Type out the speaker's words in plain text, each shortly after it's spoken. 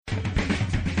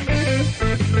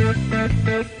Hi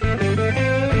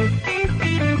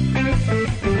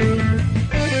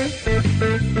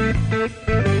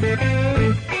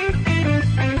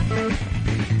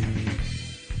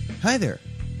there,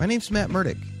 my name's Matt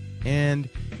Murdock, and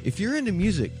if you're into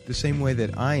music the same way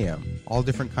that I am, all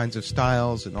different kinds of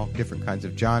styles and all different kinds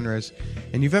of genres,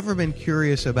 and you've ever been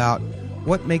curious about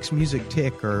what makes music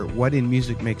tick or what in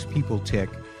music makes people tick,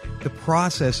 the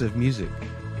process of music,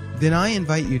 then I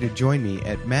invite you to join me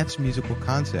at Matt's Musical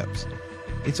Concepts.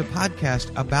 It's a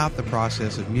podcast about the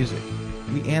process of music.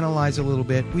 We analyze a little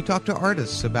bit, we talk to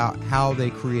artists about how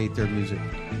they create their music.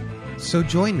 So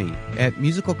join me at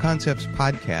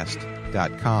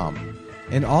musicalconceptspodcast.com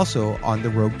and also on the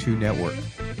Rogue 2 network.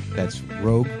 That's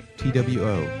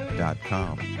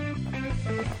roguetwo.com.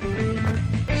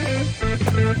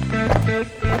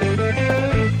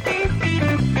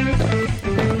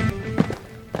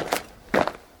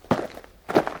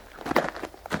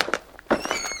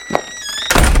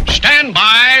 Stand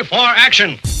by for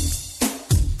action.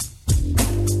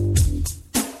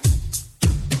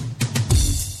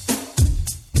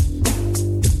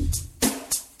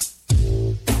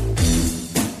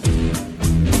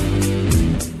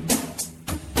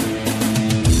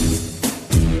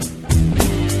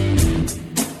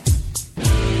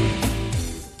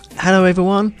 Hello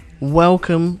everyone,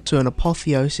 welcome to an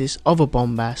apotheosis of a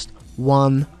bombast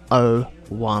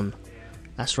 101.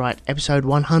 That's right, episode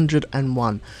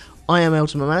 101. I am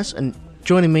Elton McManus, and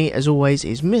joining me as always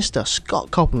is Mr. Scott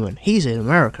Copperman. He's an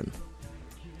American.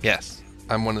 Yes,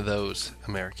 I'm one of those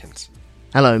Americans.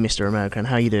 Hello Mr. American,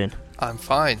 how you doing? I'm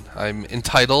fine. I'm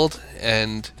entitled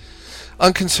and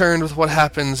unconcerned with what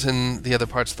happens in the other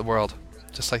parts of the world,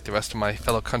 just like the rest of my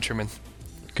fellow countrymen.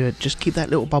 Good, just keep that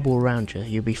little bubble around you,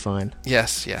 you'll be fine.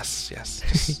 Yes. Just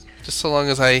so long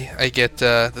as I get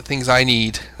the things I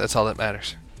need, that's all that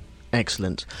matters.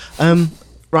 Excellent.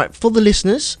 Right, for the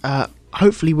listeners,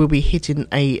 hopefully we'll be hitting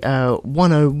a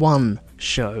 101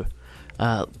 show.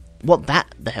 What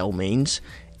the hell means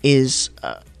is,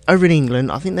 over in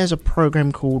England, I think there's a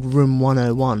program called Room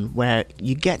 101, where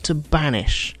you get to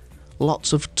banish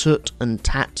lots of tut and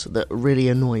tat that really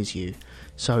annoys you.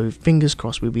 So fingers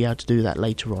crossed we'll be able to do that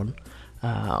later on.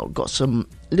 Got some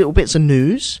little bits of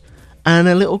news and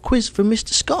a little quiz from Mr.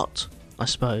 Scott, I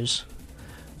suppose.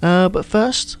 But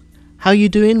first, how you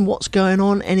doing? What's going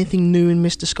on? Anything new in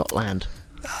Mr. Scotland?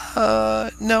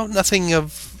 No, nothing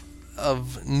of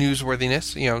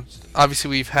newsworthiness. You know, obviously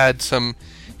we've had some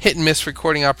hit and miss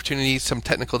recording opportunities, some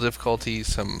technical difficulties,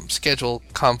 some schedule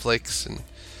conflicts, and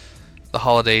the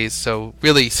holidays. So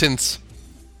really, since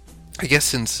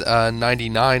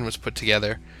 99 was put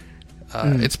together,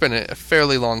 it's been a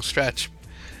fairly long stretch.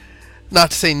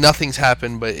 Not to say nothing's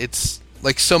happened, but it's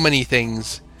like so many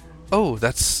things. Oh,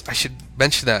 I should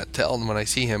mention that to Elton when I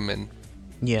see him, and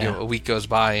yeah, a week goes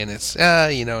by and it's now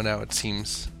it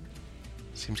seems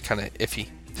kind of iffy.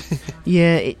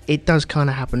 Yeah, it does kind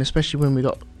of happen, especially when we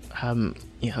got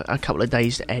a couple of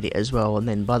days to edit as well, and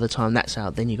then by the time that's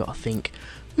out, then you got to think,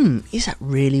 is that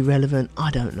really relevant?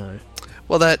 I don't know.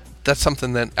 Well, that's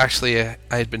something that actually I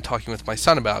had been talking with my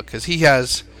son about, because he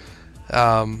has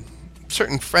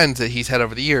certain friends that he's had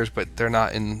over the years, but they're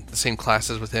not in the same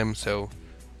classes with him, so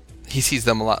he sees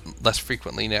them a lot less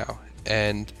frequently now.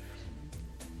 And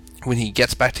when he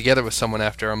gets back together with someone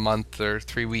after a month or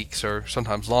 3 weeks or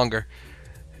sometimes longer,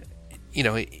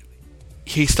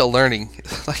 he's still learning.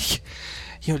 Like,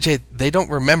 Jay, they don't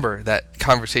remember that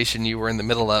conversation you were in the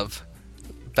middle of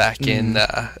back in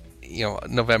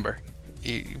November.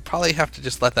 You probably have to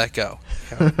just let that go.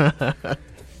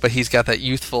 But he's got that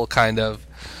youthful kind of,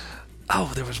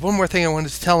 there was one more thing I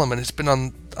wanted to tell him, and it's been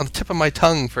on the tip of my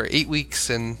tongue for 8 weeks,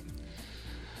 and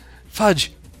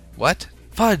fudge. What?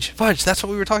 Fudge, that's what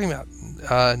we were talking about.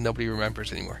 Nobody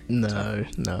remembers anymore. No.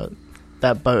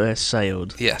 That boat has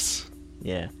sailed. Yes.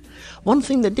 Yeah. One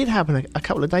thing that did happen a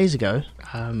couple of days ago,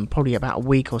 probably about a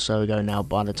week or so ago now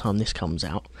by the time this comes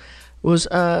out, was,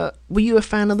 were you a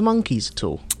fan of the Monkees at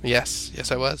all? Yes,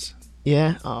 I was.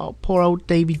 Yeah? Oh, poor old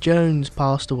Davy Jones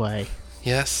passed away.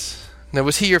 Yes. Now,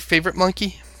 was he your favourite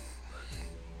monkey?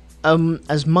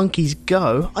 As monkeys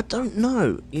go, I don't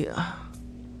know. Yeah.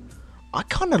 I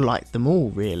kind of like them all,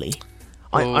 really.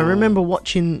 I remember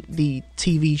watching the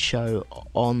TV show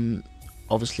on,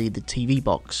 obviously, the TV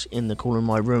box in the corner of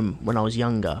my room when I was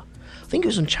younger. I think it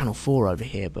was on Channel 4 over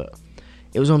here, but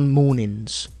it was on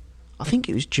mornings. I think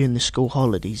it was during the school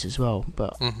holidays as well,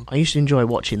 but I used to enjoy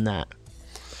watching that.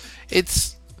 I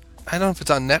don't know if it's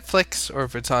on Netflix or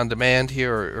if it's on demand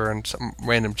here or on some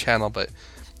random channel, but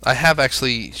I have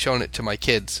actually shown it to my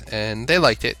kids, and they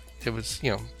liked it. It was,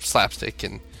 slapstick,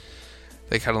 and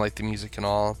they kind of like the music and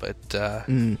all. But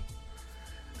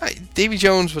Davy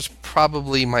Jones was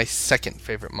probably my second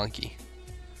favorite Monkey.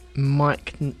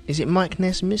 Is it Mike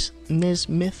Nesmith?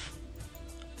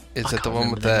 Is I it the can't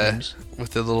one remember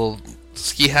with the little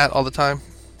ski hat all the time?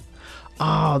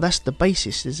 Oh, that's the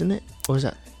bassist, isn't it? Or is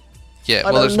that? Yeah,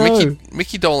 I well, don't there's know.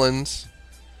 Mickey Dolenz,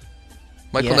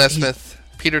 Michael Yeah, Nesmith,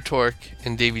 Peter Tork,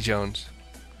 and Davy Jones.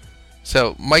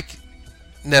 So Mike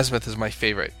Nesmith is my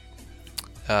favorite.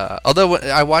 Although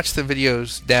I watch the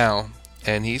videos now,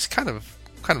 and he's kind of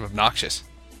obnoxious.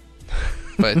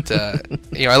 But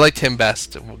I liked him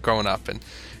best growing up, and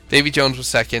Davy Jones was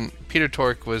second. Peter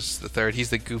Tork was the third.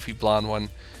 He's the goofy blonde one,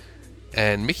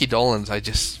 and Mickey Dolenz.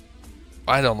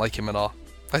 I don't like him at all.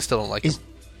 I still don't like him.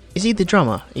 Is he the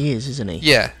drummer? He is, isn't he?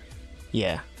 Yeah.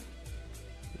 Yeah.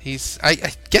 He's.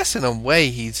 I guess in a way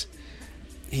he's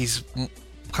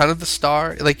kind of the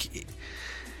star. Like,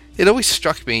 it always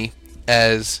struck me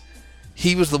as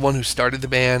he was the one who started the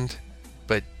band,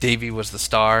 but Davy was the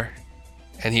star,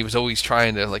 and he was always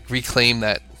trying to like reclaim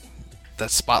that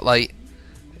spotlight.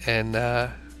 And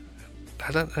I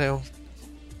don't know.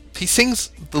 He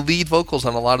sings the lead vocals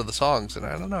on a lot of the songs, and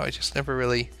I don't know. I just never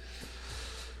really.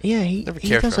 Yeah, he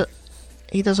cared does for him.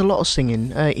 he does a lot of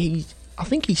singing. I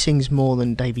think he sings more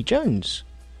than Davy Jones.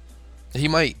 He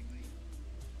might.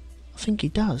 I think he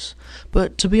does.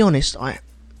 But to be honest,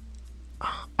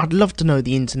 I'd love to know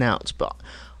the ins and outs, but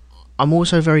I'm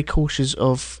also very cautious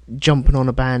of jumping on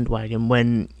a bandwagon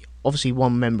when obviously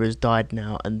one member has died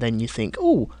now, and then you think,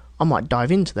 oh, I might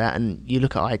dive into that, and you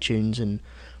look at iTunes and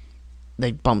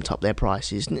they've bumped up their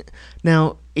prices.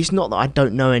 Now, it's not that I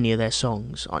don't know any of their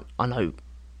songs. I know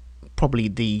probably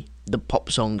the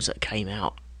pop songs that came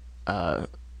out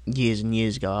years and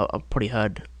years ago. I've probably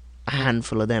heard a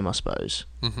handful of them, I suppose.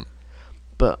 Mm-hmm.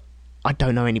 But I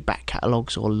don't know any back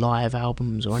catalogues or live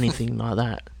albums or anything like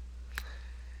that.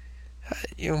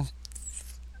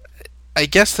 I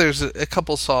guess there's a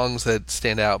couple songs that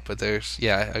stand out, but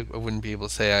I wouldn't be able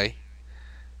to say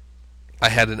I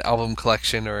had an album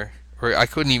collection, or I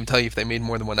couldn't even tell you if they made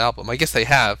more than one album. I guess they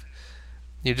have.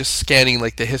 You're just scanning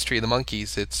like the history of the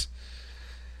Monkees. It's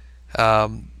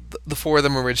the four of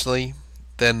them originally,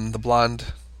 then the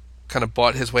blonde kind of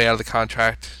bought his way out of the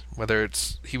contract, whether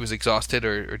it's he was exhausted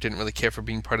or didn't really care for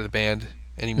being part of the band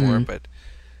anymore, but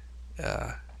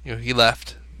he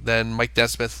left. Then Mike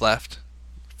Nesmith left,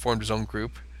 formed his own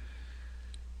group,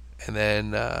 and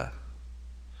then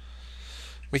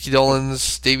Mickey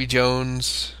Dolenz, Davy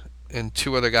Jones, and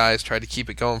two other guys tried to keep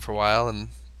it going for a while, and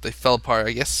they fell apart,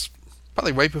 I guess,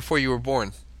 probably right before you were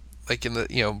born. Like in the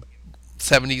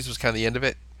 70s was kind of the end of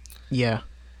it. Yeah.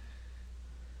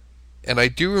 And I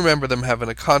do remember them having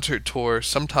a concert tour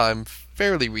sometime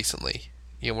fairly recently.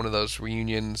 One of those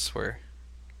reunions where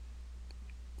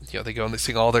they go and they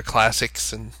sing all their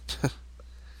classics, and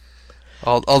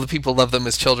all the people love them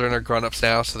as children are grown-ups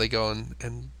now, so they go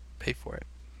and pay for it.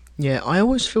 Yeah, I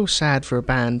always feel sad for a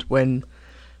band when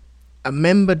a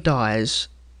member dies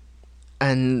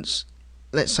and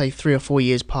let's say 3 or 4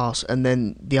 years pass and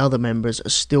then the other members are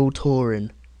still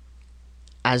touring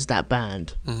as that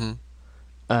band. Mm-hmm.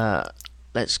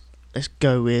 Let's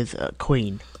go with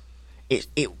Queen.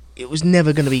 It was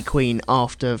never going to be Queen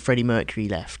after Freddie Mercury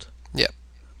left. Yeah.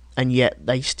 And yet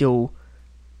they still...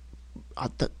 I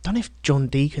don't know if John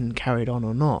Deacon carried on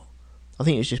or not. I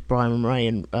think it was just Brian Ray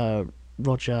and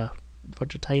Roger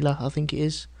Taylor, I think it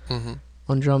is, mm-hmm.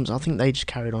 on drums. I think they just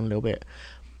carried on a little bit.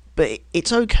 But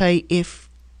it's okay if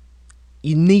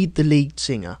you need the lead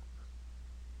singer,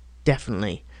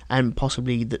 definitely, and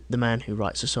possibly the man who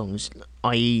writes the songs,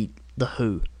 i.e. The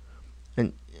Who.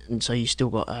 And so you still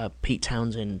got Pete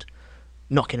Townsend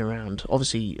knocking around.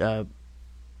 Obviously,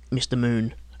 Mr.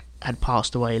 Moon had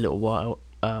passed away a little while,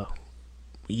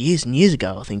 years and years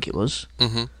ago, I think it was.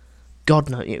 Mm-hmm. God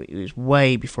knows, it was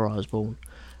way before I was born.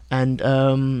 And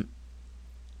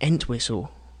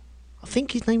Entwistle. I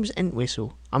think his name was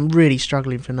Entwistle. I'm really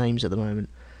struggling for names at the moment.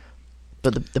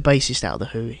 But the bassist out of The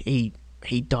Who,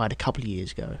 he died a couple of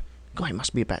years ago. God, it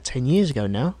must be about 10 years ago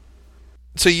now.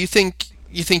 So you think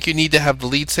you need to have the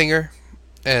lead singer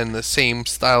and the same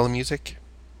style of music?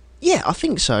 Yeah, I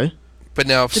think so. But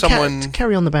now if to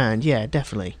carry on the band, yeah,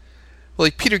 definitely. Well,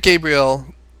 like Peter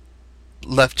Gabriel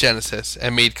left Genesis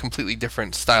and made completely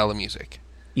different style of music.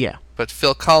 Yeah. But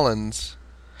Phil Collins...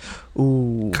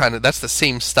 Ooh. That's the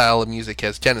same style of music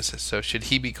as Genesis. So should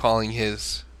he be calling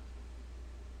his?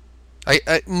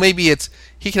 Maybe it's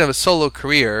he can have a solo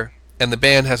career and the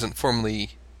band hasn't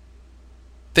formally.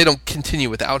 They don't continue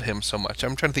without him so much.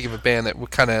 I'm trying to think of a band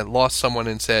that kind of lost someone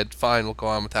and said, "Fine, we'll go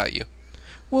on without you."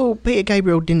 Well, Peter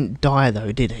Gabriel didn't die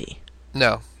though, did he?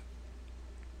 No.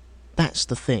 That's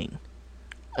the thing.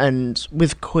 And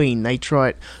with Queen, they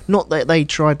tried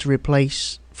to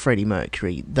replace Freddie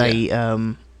Mercury. They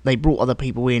brought other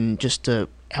people in just to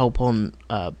help on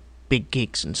big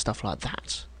gigs and stuff like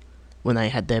that when they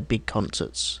had their big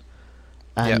concerts.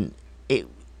 And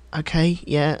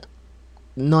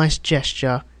nice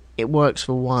gesture. It works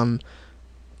for one.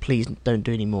 Please don't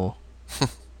do any more.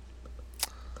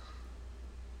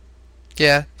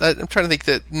 Yeah, I'm trying to think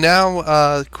that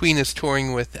now Queen is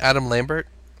touring with Adam Lambert.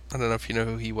 I don't know if you know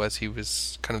who he was. He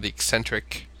was kind of the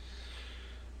eccentric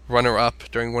runner-up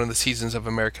during one of the seasons of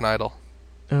American Idol.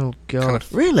 Oh, God. Kind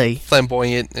of really?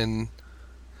 Flamboyant, and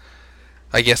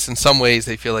I guess in some ways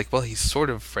they feel like, well, he's sort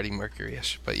of Freddie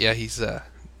Mercury-ish. But yeah, he's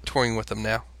touring with them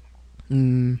now.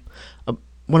 One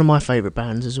of my favourite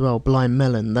bands as well, Blind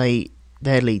Melon,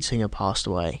 their lead singer passed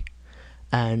away.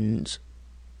 And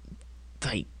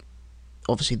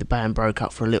obviously the band broke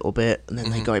up for a little bit, and then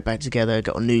they got it back together,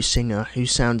 got a new singer who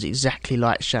sounds exactly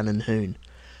like Shannon Hoon.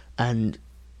 And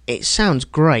it sounds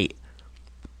great,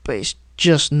 but it's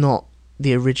just not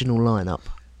the original lineup.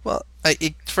 Well,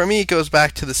 for me, it goes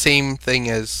back to the same thing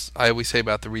as I always say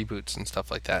about the reboots and stuff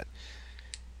like that.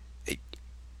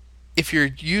 If you're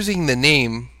using the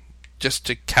name just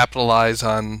to capitalize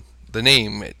on the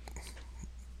name,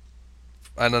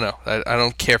 I don't know. I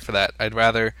don't care for that. I'd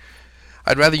rather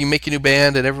you make a new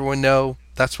band and everyone know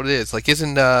that's what it is. Like,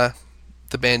 isn't the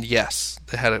band Yes?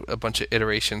 They had a bunch of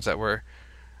iterations that were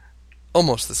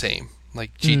almost the same.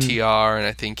 Like GTR, and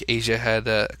I think Asia had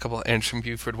a couple of Anderson,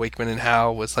 Buford, Wakeman, and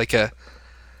Howe was like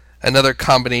another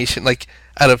combination. Like,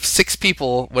 out of 6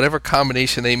 people, whatever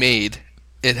combination they made,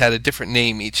 it had a different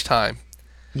name each time.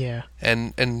 Yeah.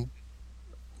 And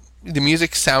the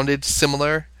music sounded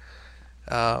similar,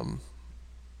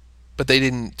 but they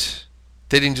didn't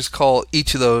just call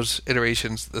each of those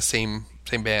iterations the same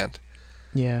band.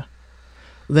 Yeah.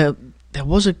 There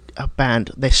was a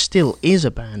band, there still is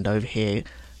a band over here.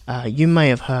 You may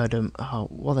have heard them.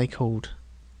 What are they called?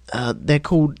 They're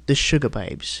called the Sugar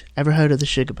Babes. Ever heard of the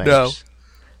Sugar Babes? No.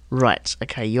 Right,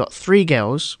 okay, you got 3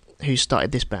 girls who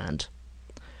started this band.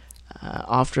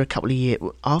 After a couple of years,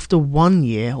 after 1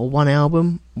 year or 1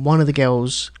 album, one of the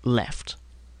girls left.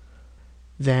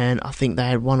 Then I think they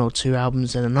had 1 or 2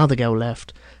 albums, and another girl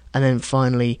left, and then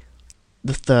finally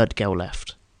the third girl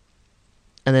left.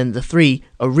 And then the 3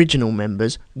 original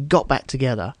members got back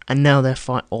together, and now they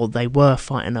were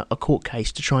fighting a court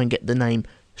case to try and get the name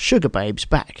Sugar Babes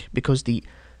back, because the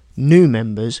new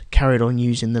members carried on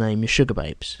using the name Sugar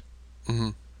Babes. Mm-hmm.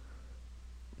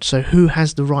 So who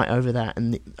has the right over that,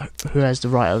 and who has the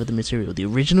right over the material? The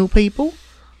original people,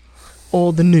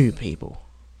 or the new people?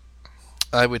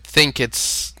 I would think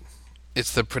it's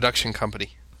the production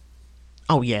company.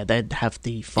 Oh yeah, they'd have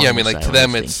the final yeah. I mean, like, say to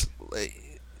them, on it's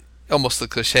almost the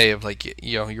cliche of, like,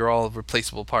 you're all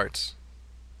replaceable parts.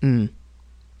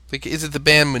 Like, is it the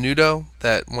band Menudo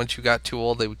that once you got too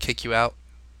old they would kick you out?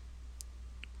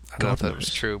 I don't know if that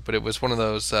was true, but it was one of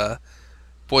those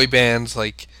boy bands,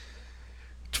 like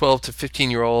 12 to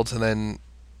 15-year-olds, and then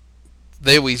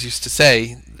they always used to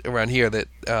say around here that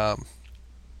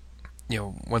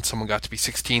once someone got to be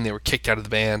 16, they were kicked out of the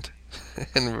band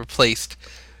and replaced.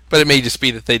 But it may just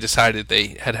be that they decided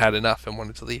they had had enough and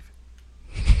wanted to leave.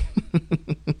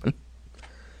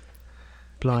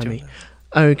 Blimey.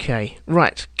 Okay,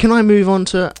 right. Can I move on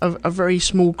to a very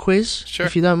small quiz, Sure.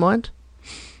 if you don't mind?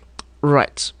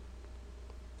 Right.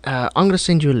 I'm going to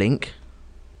send you a link.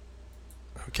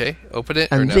 Okay, open it,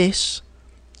 And or no? this...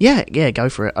 Yeah, go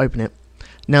for it. Open it.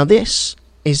 Now, this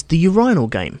is the urinal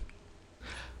game.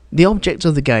 The object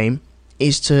of the game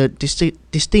is to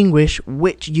distinguish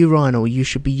which urinal you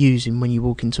should be using when you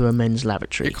walk into a men's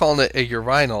lavatory. You're calling it a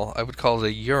urinal. I would call it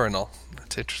a urinal.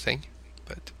 That's interesting,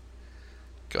 but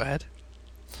go ahead.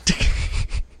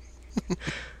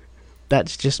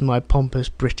 That's just my pompous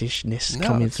Britishness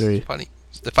coming it's through. funny.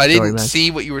 If I didn't Sorry, man.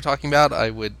 see what you were talking about,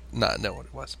 I would not know what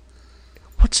it was.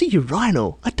 What's a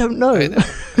urinal? I don't know. I know.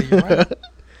 A urinal.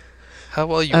 How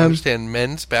well you understand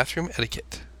men's bathroom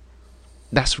etiquette?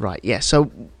 That's right. Yeah. So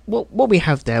what we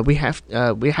have there, we have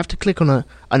to click on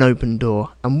an open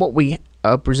door, and what we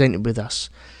are presented with us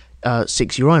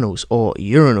 6 urinals or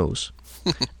urinals,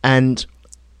 and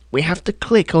we have to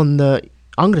click on the.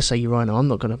 I'm going to say urinal. I'm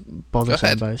not going to bother Go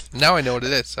saying ahead. both. Now I know what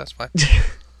it is. That's fine.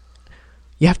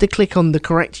 You have to click on the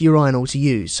correct urinal to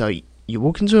use. So you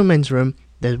walk into a men's room.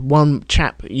 There's one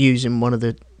chap using one of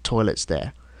the toilets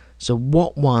there. So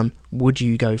what one would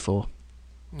you go for?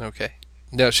 Okay.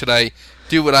 Now, should I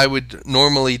do what I would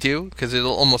normally do? Because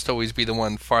it'll almost always be the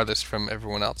one farthest from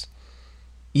everyone else.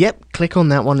 Yep. Click on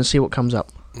that one and see what comes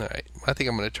up. All right. I think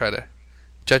I'm going to try to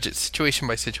judge it situation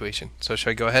by situation. So should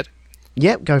I go ahead?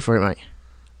 Yep, go for it, mate.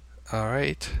 All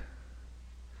right.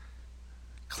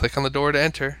 Click on the door to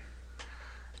enter.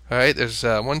 All right, there's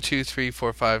 1, 2, 3,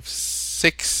 4, 5,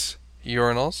 6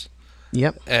 urinals.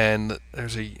 Yep. And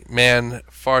there's a man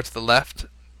far to the left.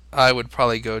 I would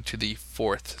probably go to the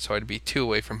 4th, so I'd be 2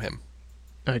 away from him.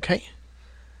 Okay.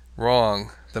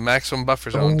 Wrong. The maximum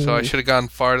buffer zone, so I Oh. should have gone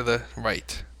far to the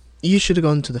right. You should have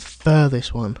gone to the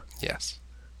furthest one. Yes.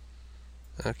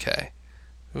 Okay.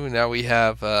 Ooh, now we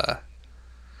have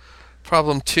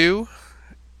problem 2.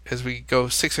 As we go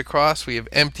 6 across, we have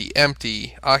empty,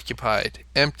 empty, occupied,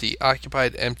 empty,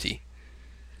 occupied, empty.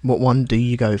 What one do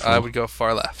you go for? I would go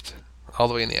far left, all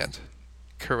the way in the end.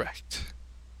 Correct.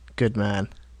 Good man.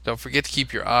 Don't forget to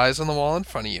keep your eyes on the wall in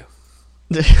front of you.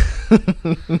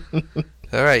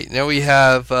 All right, now we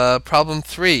have problem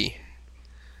 3.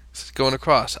 This is going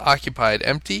across. Occupied,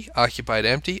 empty, occupied,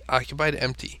 empty, occupied,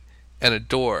 empty. And a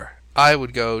door. I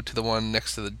would go to the one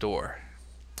next to the door.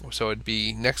 So it'd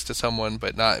be next to someone,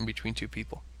 but not in between 2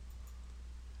 people.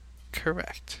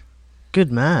 Correct.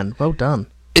 Good man. Well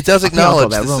done. It does I think I got acknowledge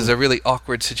that this wrong. is a really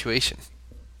awkward situation.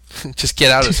 Just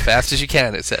get out as fast as you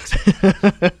can, it says.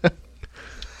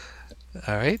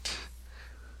 All right.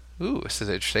 Ooh, this is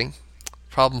interesting.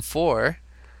 Problem 4.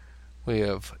 We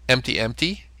have empty,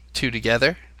 empty, 2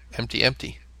 together, empty,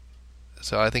 empty.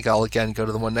 So I think I'll again go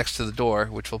to the one next to the door,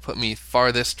 which will put me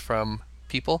farthest from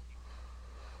people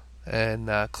and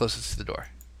closest to the door.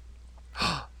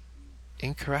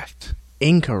 Incorrect.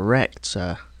 Incorrect,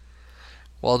 sir.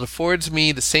 While it affords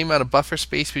me the same amount of buffer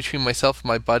space between myself and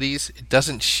my buddies, it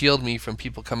doesn't shield me from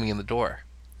people coming in the door.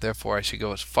 Therefore, I should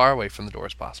go as far away from the door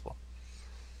as possible.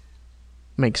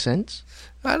 Makes sense.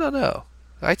 I don't know.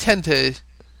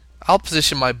 I'll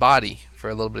position my body for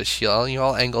a little bit of shield.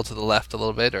 I'll angle to the left a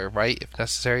little bit or right if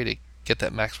necessary to get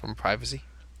that maximum privacy.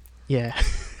 Yeah.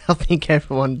 I think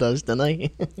everyone does, don't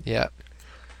they? Yeah.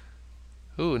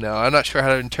 Ooh, no, I'm not sure how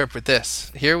to interpret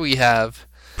this. Here we have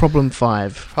Problem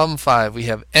 5. problem 5. We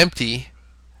have empty,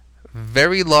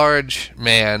 very large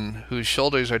man whose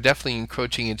shoulders are definitely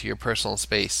encroaching into your personal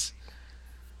space.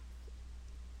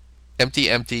 Empty,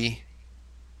 empty,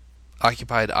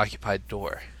 occupied, occupied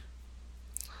door.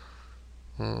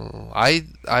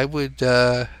 I would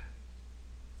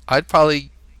I'd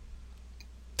probably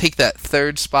take that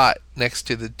 3rd spot next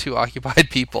to the 2 occupied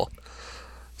people.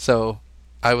 So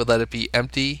I would let it be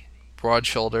empty,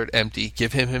 broad-shouldered, empty.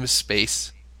 Give him his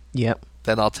space. Yep.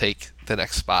 Then I'll take the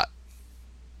next spot.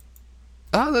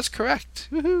 Oh, that's correct.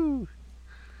 Woohoo!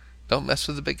 Don't mess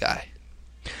with the big guy.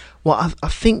 Well, I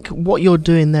think what you're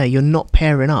doing there, you're not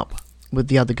pairing up with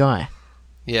the other guy.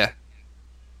 Yeah.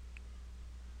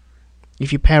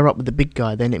 If you pair up with the big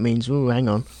guy, then it means, oh, hang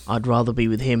on, I'd rather be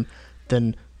with him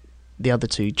than the other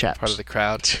 2 chaps. Part of the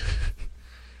crowd.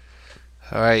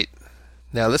 All right.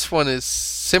 Now this one is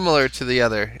similar to the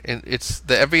other. It's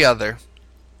the every other.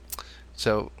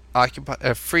 So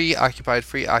free, occupied,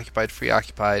 free, occupied, free,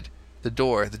 occupied. The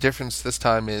door. The difference this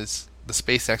time is the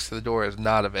space next to the door is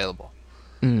not available.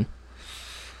 Mm.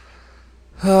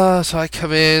 So I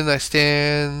come in, I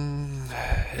stand.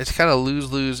 It's kind of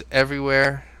lose-lose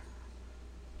everywhere.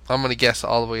 I'm going to guess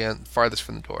all the way in, farthest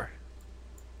from the door.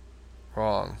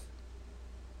 Wrong.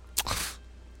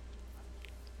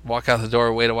 Walk out the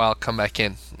door, wait a while, come back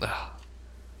in. Ugh.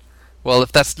 Well,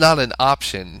 if that's not an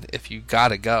option, if you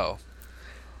gotta go.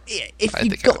 Yeah, if I you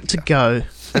think I got would to go. go,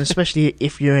 and especially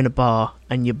if you're in a bar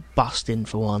and you're busting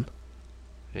for one.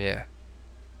 Yeah.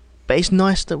 But it's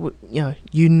nice that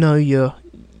you know your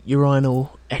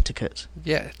urinal etiquette.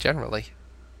 Yeah, generally.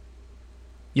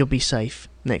 You'll be safe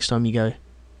next time you go.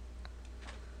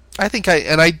 I think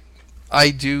I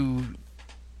do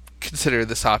consider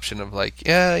this option of like,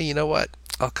 yeah, you know what?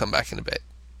 I'll come back in a bit.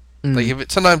 Mm.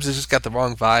 Like sometimes it's just got the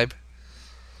wrong vibe.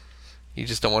 You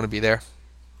just don't want to be there.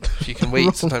 If you can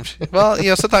wait, sometimes. Well,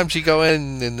 sometimes you go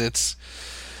in and it's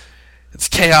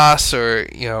chaos, or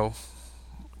you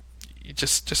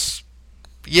just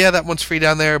yeah, that one's free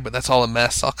down there, but that's all a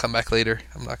mess. I'll come back later.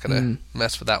 I'm not gonna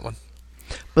mess with that one.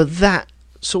 But that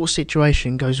sort of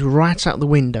situation goes right out the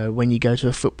window when you go to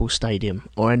a football stadium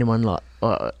or anyone like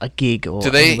a gig or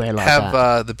Do they anywhere like have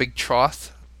that. the big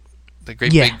trough, the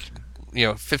great Yeah.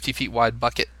 big, 50 feet wide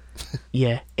bucket?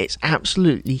 Yeah, it's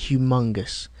absolutely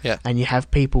humongous. Yeah. And you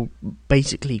have people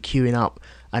basically queuing up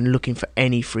and looking for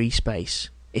any free space.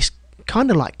 It's kind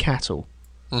of like cattle.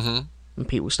 Mm-hmm. And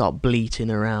people start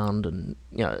bleating around, and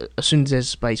as soon as there's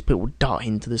space, people dart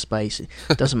into the space.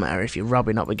 It doesn't matter if you're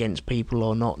rubbing up against people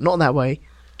or not. Not that way,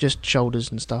 just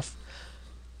shoulders and stuff.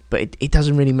 But it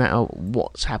doesn't really matter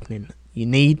what's happening. You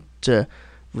need to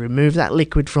remove that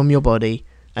liquid from your body,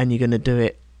 and you're going to do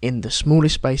it in the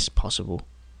smallest space possible.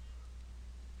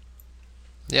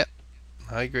 Yep,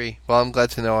 I agree. Well, I'm glad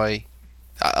to know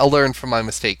I'll learn from my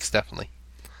mistakes, definitely.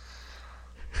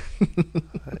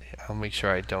 I'll make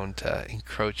sure I don't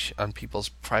encroach on people's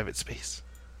private space.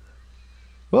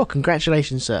 Well,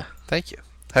 congratulations, sir. Thank you.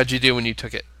 How'd you do when you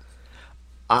took it?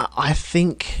 I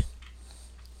think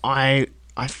I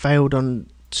failed on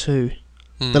 2.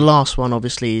 The last one,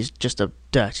 obviously, is just a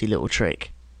dirty little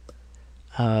trick.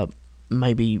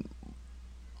 Maybe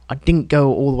I didn't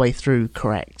go all the way through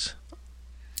correct.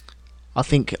 I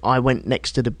think I went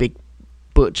next to the big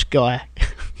butch guy,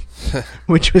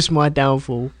 which was my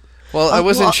downfall. Well, I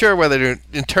wasn't sure whether to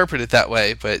interpret it that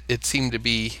way, but it seemed to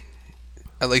be...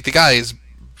 Like, the guy is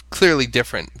clearly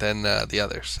different than the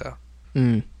others, so...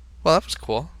 Well, that was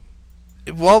cool.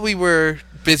 While we were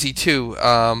busy, too,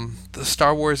 the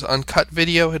Star Wars Uncut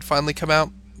video had finally come out.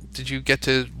 Did you get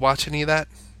to watch any of that?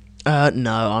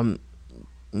 No, I'm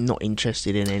not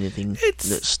interested in anything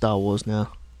that's Star Wars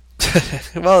now.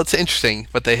 Well, it's interesting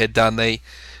what they had done. I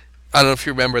don't know if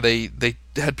you remember, they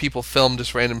had people film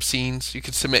just random scenes. You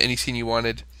could submit any scene you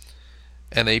wanted,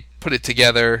 and they put it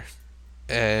together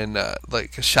and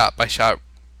like a shot-by-shot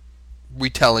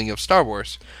retelling of Star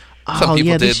Wars. Some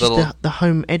people did this is the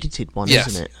home edited one, yes.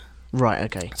 Isn't it? Right,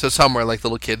 okay. So some were like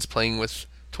little kids playing with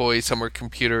toys, some were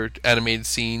computer animated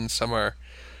scenes, some are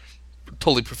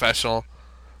totally professional.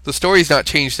 The story's not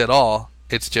changed at all.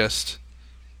 It's just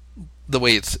the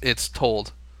way it's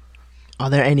told. Are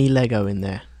there any Lego in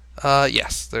there?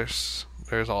 Yes, there's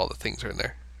all the things are in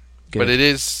there. Good. But it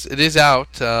is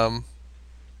out, and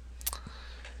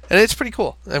it's pretty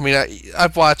cool. I mean,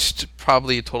 I've watched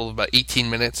probably a total of about 18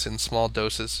 minutes in small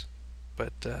doses,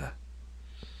 but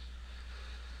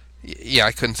yeah,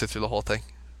 I couldn't sit through the whole thing.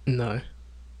 No.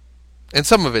 And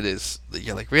some of it is,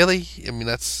 you're like, really? I mean,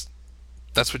 that's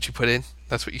what you put in?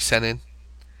 That's what you sent in?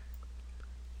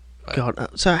 But God,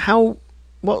 so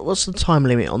what's the time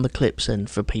limit on the clips then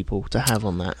for people to have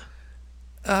on that?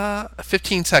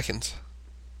 15 seconds.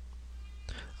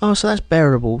 Oh, so that's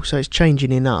bearable. So it's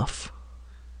changing enough.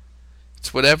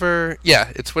 It's whatever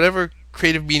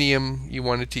creative medium you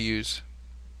wanted to use.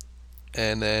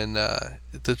 And then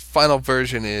the final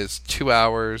version is 2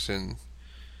 hours and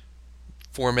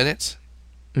 4 minutes.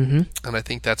 Mm-hmm. And I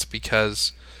think that's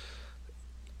because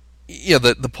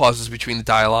the pauses between the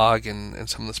dialogue and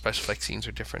some of the special effects scenes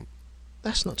are different.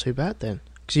 That's not too bad then.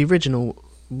 Because the original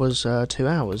was 2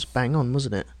 hours, bang on,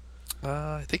 wasn't it?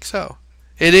 I think so.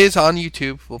 It is on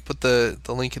YouTube. We'll put the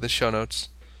link in the show notes.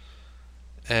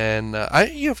 And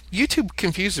YouTube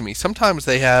confuses me. Sometimes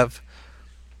they have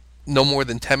no more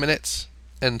than 10 minutes,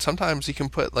 and sometimes you can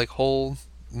put like whole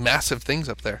massive things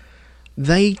up there.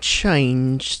 They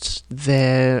changed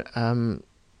their.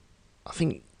 I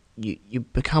think you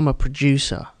become a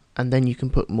producer, and then you can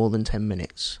put more than 10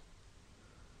 minutes.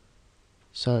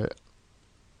 So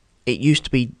it used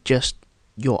to be just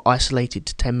you're isolated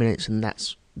to 10 minutes, and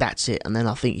that's it. And then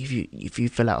I think if you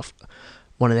fill out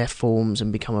one of their forms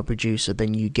and become a producer,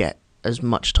 then you get as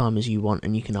much time as you want,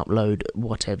 and you can upload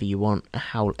whatever you want,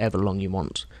 however long you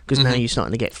want. Because now you're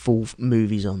starting to get full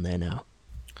movies on there now.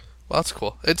 Well, that's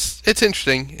cool. It's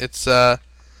interesting. It's there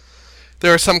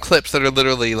are some clips that are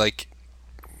literally like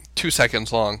 2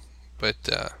 seconds long, but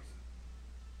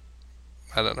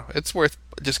I don't know. It's worth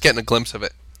just getting a glimpse of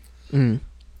it.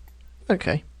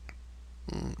 Okay.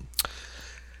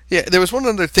 Yeah, there was one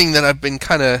other thing that I've been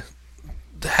kind of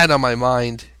had on my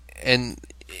mind, and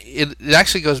it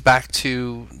actually goes back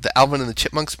to the Alvin and the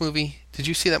Chipmunks movie. Did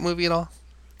you see that movie at all?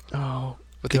 Oh,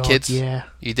 with God, the kids? Yeah.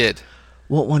 You did?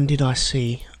 What one did I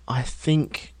see? I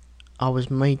think I was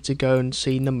made to go and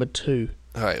see number 2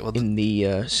 all right, well, in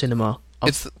the cinema.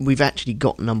 We've actually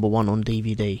got number 1 on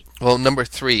DVD. Well, number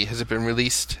 3, has it been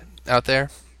released out there?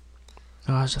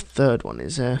 Oh, there's a third one,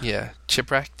 is there? Yeah,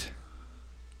 Chipwrecked.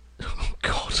 Oh,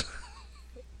 God.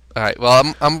 All right,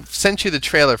 well, I'm sent you the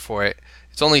trailer for it.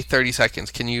 It's only 30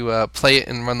 seconds. Can you play it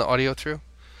and run the audio through?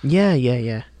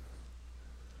 Yeah.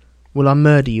 Will I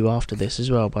murder you after this as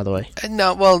well, by the way?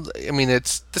 No, well, I mean,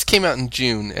 this came out in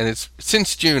June, and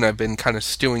since June I've been kind of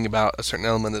stewing about a certain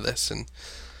element of this, and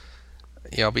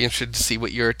I'll be interested to see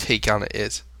what your take on it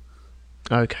is.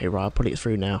 Okay, right, I'll put it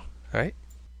through now. All right.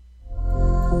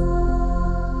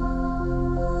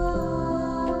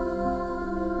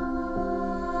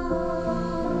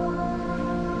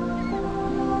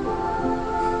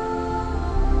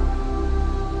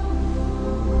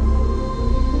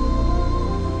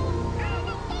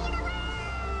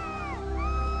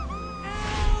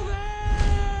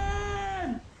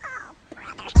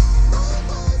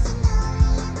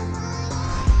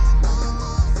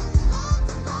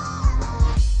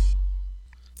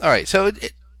 All right, so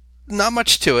not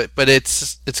much to it, but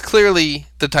it's clearly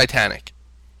the Titanic.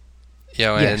 You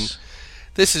know, Yes. and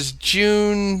this is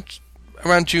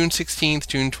around June 16th,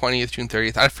 June 20th, June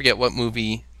 30th. I forget what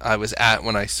movie I was at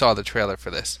when I saw the trailer for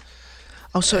this.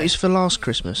 Oh, so it's for last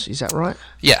Christmas, is that right?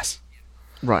 Yes.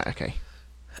 Right, okay.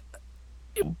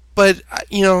 But,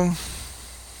 you know,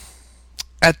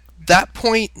 at that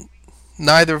point,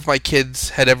 neither of my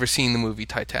kids had ever seen the movie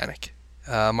Titanic.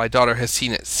 My daughter has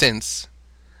seen it since.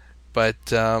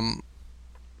 But, I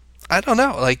don't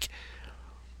know. Like,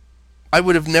 I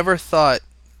would have never thought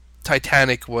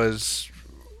Titanic was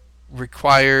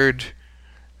required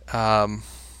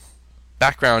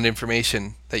background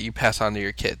information that you pass on to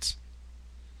your kids.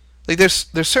 Like, there's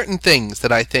certain things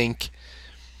that I think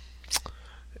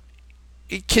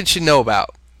kids should know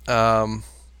about.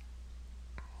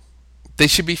 They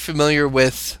should be familiar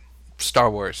with Star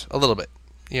Wars a little bit,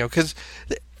 you know,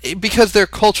 because they're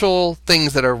cultural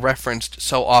things that are referenced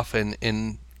so often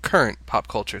in current pop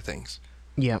culture things.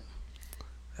 Yeah.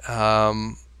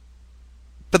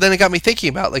 But then it got me thinking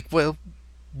about, like, well,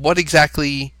 what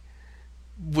exactly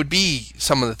would be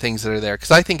some of the things that are there?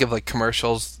 Because I think of, like,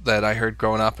 commercials that I heard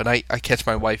growing up, and I catch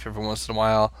my wife every once in a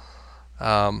while.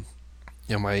 You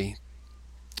know, my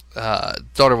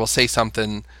daughter will say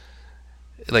something,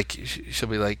 like, she'll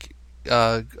be like,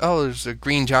 oh, there's a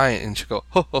green giant, and she'll go,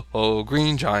 ho, ho, ho,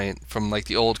 green giant, from, like,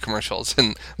 the old commercials.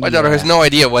 And my daughter has no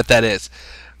idea what that is.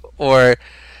 Or,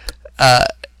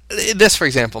 this, for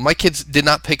example, my kids did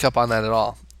not pick up on that at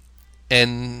all.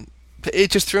 And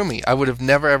it just threw me. I would have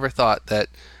never, ever thought that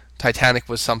Titanic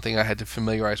was something I had to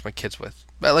familiarize my kids with.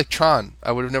 But like Tron,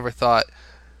 I would have never thought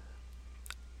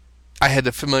I had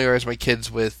to familiarize my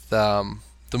kids with the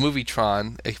movie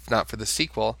Tron, if not for the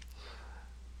sequel.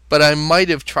 But I might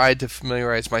have tried to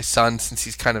familiarize my son, since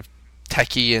he's kind of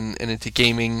techie and into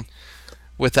gaming,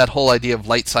 with that whole idea of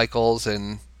light cycles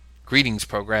and greetings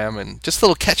program and just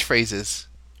little catchphrases.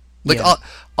 Like, Yeah.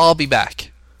 I'll be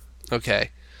back. Okay.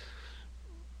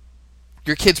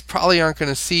 Your kids probably aren't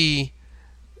going to see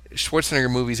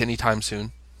Schwarzenegger movies anytime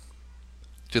soon.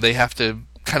 Do they have to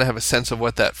kind of have a sense of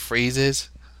what that phrase is?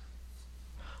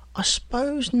 I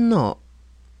suppose not.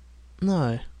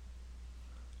 No.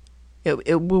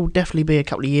 It will definitely be a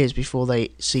couple of years before they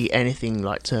see anything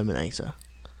like Terminator.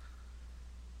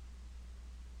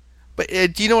 But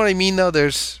do you know what I mean, though?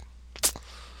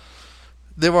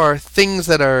 There are things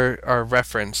that are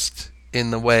referenced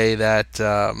in the way that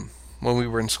when we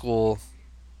were in school,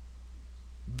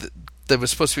 there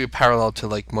was supposed to be a parallel to,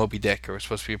 like, Moby Dick, or was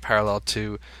supposed to be a parallel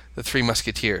to the Three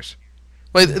Musketeers.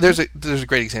 Well, there's a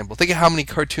great example. Think of how many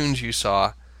cartoons you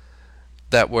saw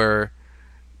that were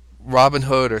Robin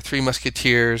Hood or Three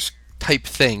Musketeers type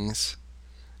things,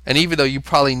 and even though you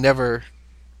probably never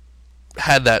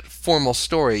had that formal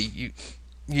story, you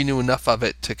knew enough of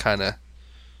it to kind of,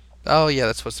 oh yeah,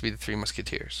 that's supposed to be the Three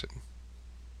Musketeers.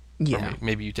 Yeah. Or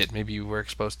maybe you did. Maybe you were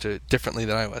exposed to it differently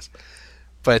than I was.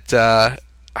 But I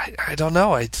don't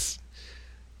know. It's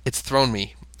thrown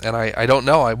me, and I don't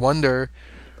know. I wonder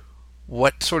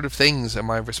what sort of things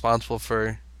am I responsible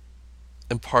for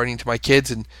imparting to my kids,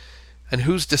 and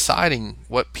who's deciding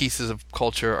what pieces of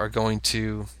culture are going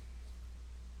to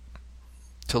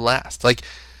last. Like,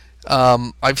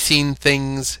 I've seen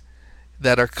things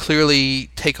that are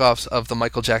clearly takeoffs of the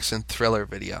Michael Jackson Thriller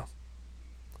video.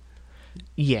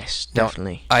 Yes, Now,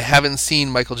 definitely. I haven't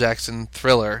seen Michael Jackson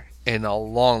Thriller in a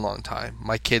long, long time.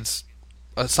 My kids,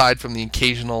 aside from the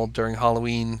occasional during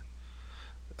Halloween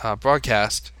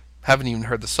broadcast, haven't even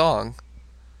heard the song.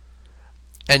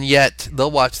 And yet,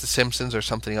 they'll watch The Simpsons or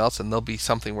something else, and there'll be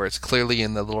something where it's clearly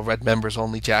in the little red members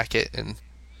only jacket, and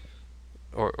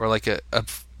or like a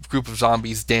group of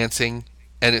zombies dancing,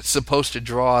 and it's supposed to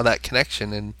draw that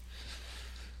connection, and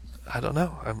I don't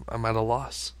know. I'm at a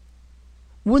loss.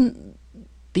 Wouldn't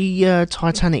the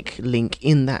Titanic link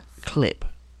in that clip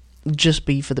just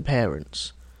be for the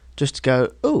parents? Just to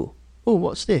go, oh,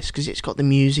 what's this? Because it's got the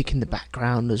music in the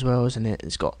background as well, isn't it?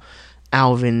 It's got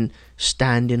Alvin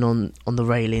standing on the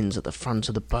railings at the front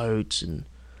of the boat, and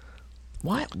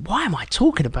why am I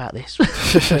talking about this?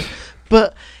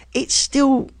 But it's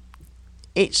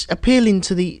appealing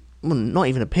to the, well, not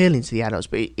even appealing to the adults,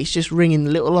 but it's just ringing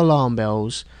little alarm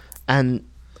bells, and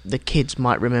the kids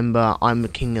might remember I'm the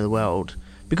king of the world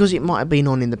because it might have been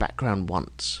on in the background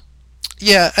once.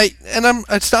 Yeah,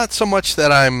 it's not so much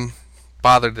that I'm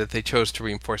bothered that they chose to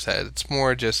reinforce that. It's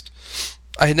more just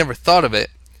I had never thought of it.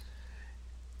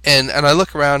 And I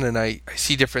look around and I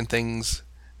see different things.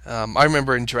 I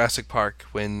remember in Jurassic Park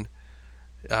when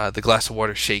the glass of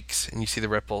water shakes and you see the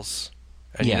ripples,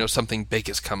 and you know something big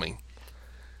is coming.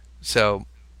 So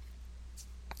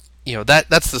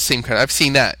that's the same kind. I've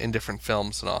seen that in different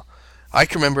films and all. I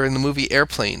can remember in the movie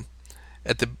Airplane,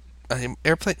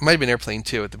 Airplane might have been Airplane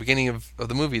 2. At the beginning of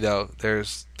the movie, though,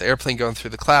 there's the airplane going through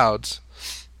the clouds,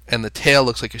 and the tail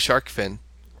looks like a shark fin,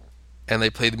 and they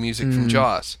play the music from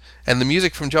Jaws. And the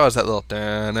music from Jaws, that little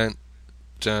dun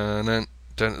dun dun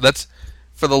dun, that's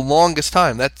for the longest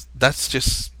time. That's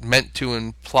just meant to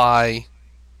imply,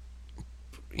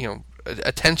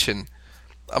 attention.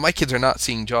 My kids are not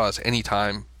seeing Jaws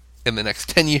anytime in the next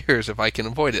 10 years if I can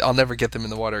avoid it. I'll never get them in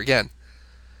the water again.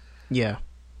 Yeah.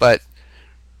 But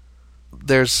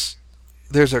there's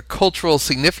a cultural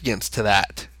significance to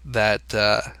that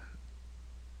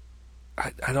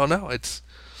I don't know.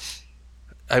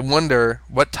 I wonder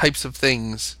what types of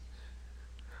things.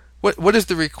 What is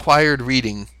the required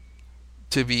reading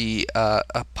to be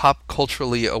a pop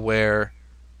culturally aware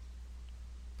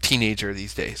teenager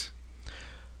these days?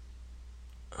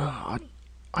 I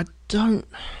don't.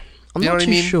 I'm You know not what I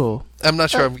too mean? sure. I'm not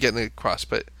sure I'm getting it across,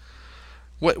 but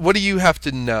what do you have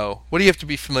to know? What do you have to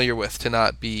be familiar with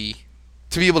to be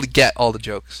able to get all the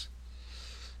jokes?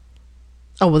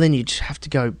 Oh, well, then you just have to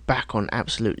go back on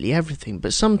absolutely everything.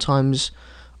 But sometimes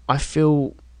I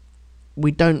feel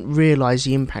we don't realise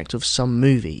the impact of some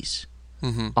movies,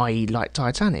 i.e. like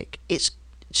Titanic. It's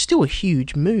still a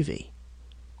huge movie.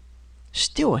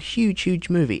 Still a huge, huge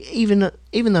movie. Even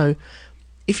though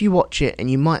if you watch it and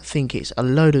you might think it's a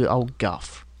load of old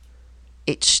guff,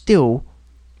 it's still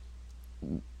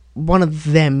one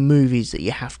of them movies that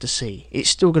you have to see. It's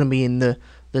still going to be in the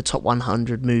top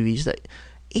 100 movies that,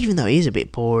 even though it is a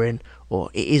bit boring, or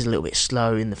it is a little bit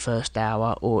slow in the first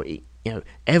hour, or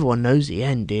everyone knows the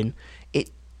ending,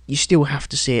 you still have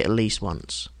to see it at least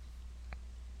once.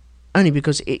 Only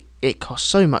because it cost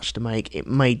so much to make, it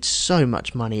made so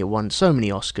much money, it won so many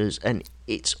Oscars, and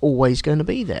it's always going to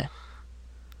be there.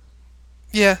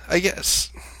 Yeah, I guess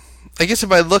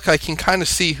if I look, I can kind of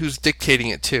see who's dictating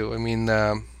it too. I mean,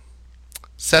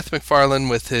 Seth MacFarlane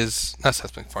with his... Not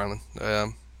Seth MacFarlane,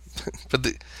 but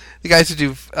the guys who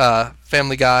do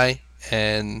Family Guy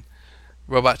and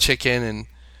Robot Chicken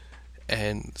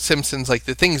and Simpsons, like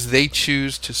the things they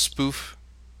choose to spoof,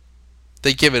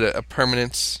 they give it a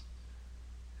permanence.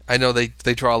 I know they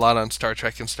draw a lot on Star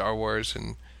Trek and Star Wars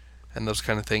and those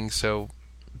kind of things, so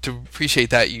to appreciate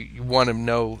that, you want to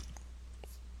know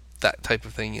that type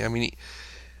of thing. I mean,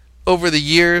 over the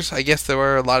years, I guess there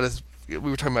were a lot of... We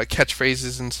were talking about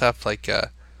catchphrases and stuff, like,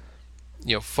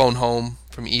 phone home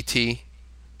from E.T.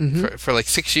 For like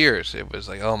 6 years. It was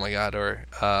like, oh my god. Or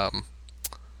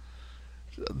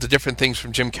the different things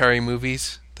from Jim Carrey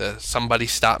movies. The Somebody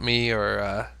Stop Me,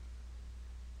 or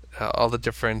all the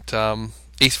different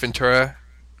Ace Ventura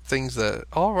things, the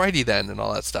alrighty then, and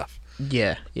all that stuff.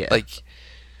 Yeah. Like,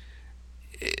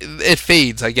 it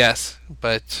fades, I guess,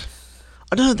 but...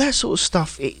 I don't know, that sort of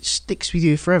stuff, it sticks with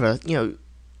you forever.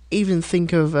 Even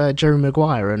think of Jerry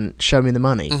Maguire and Show Me the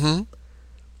Money. Mm-hmm.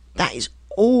 That is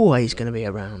always going to be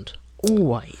around.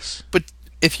 Always. But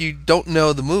if you don't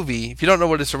know the movie, if you don't know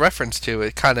what it's a reference to,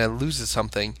 it kind of loses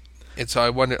something. And so I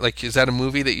wonder, like, is that a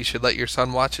movie that you should let your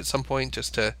son watch at some point,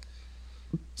 just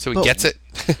so he gets it?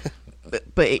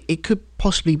 but it could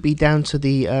possibly be down to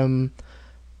the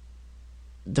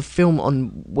film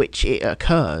on which it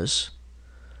occurs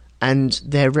and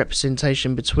their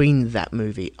representation between that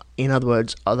movie. In other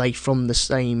words, are they from the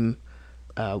same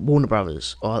Warner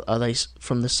Brothers, or are they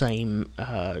from the same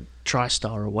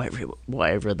TriStar, or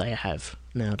whatever they have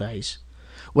nowadays,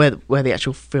 where the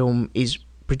actual film is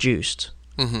produced?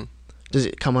 Mm-hmm. Does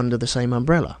it come under the same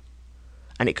umbrella?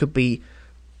 And it could be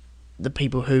the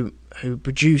people who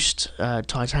produced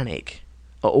Titanic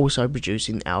are also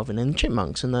producing Alvin and the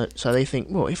Chipmunks, and so they think,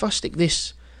 well, if I stick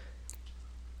this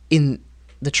in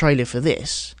the trailer for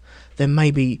this, then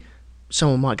maybe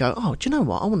someone might go, oh, do you know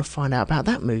what? I want to find out about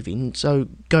that movie, and so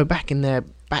go back in their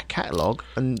back catalogue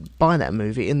and buy that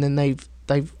movie, and then they've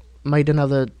made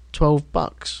another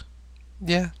 $12.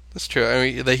 Yeah, that's true.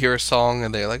 I mean, they hear a song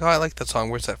and they're like, oh, I like that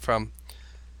song. Where's that from?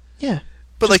 Yeah,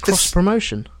 but like cross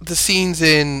promotion. The scenes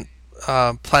in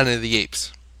Planet of the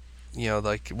Apes,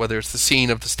 like whether it's the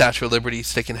scene of the Statue of Liberty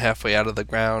sticking halfway out of the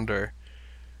ground, or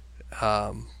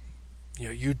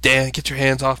you damn, get your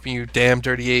hands off me, you damn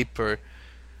dirty ape, or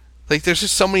like there's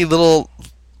just so many little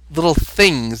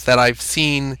things that I've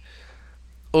seen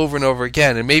over and over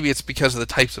again, and maybe it's because of the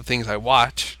types of things I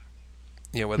watch,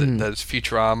 whether that's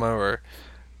Futurama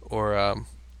or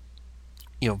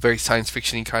very science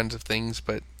fiction-y kinds of things,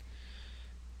 but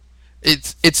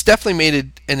it's definitely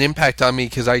made an impact on me,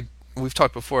 because we've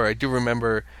talked before, I do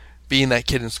remember being that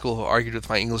kid in school who argued with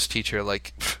my English teacher,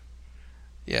 like,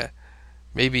 yeah,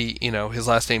 maybe, his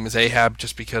last name is Ahab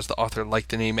just because the author liked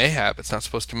the name Ahab. It's not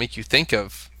supposed to make you think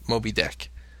of Moby Dick.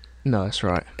 No, that's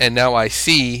right. And now I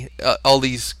see all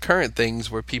these current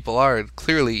things where people are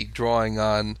clearly drawing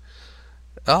on,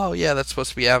 oh, yeah, that's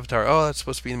supposed to be Avatar. Oh, that's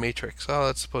supposed to be The Matrix. Oh,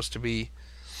 that's supposed to be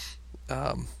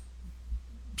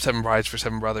Seven Brides for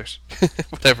Seven Brothers.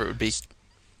 Whatever it would be.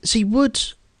 See,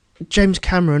 would James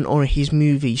Cameron or his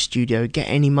movie studio get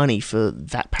any money for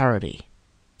that parody?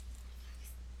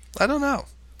 I don't know.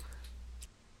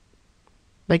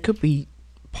 They could be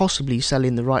possibly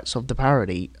selling the rights of the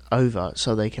parody over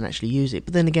so they can actually use it.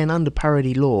 But then again, under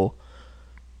parody law,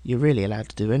 you're really allowed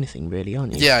to do anything, really,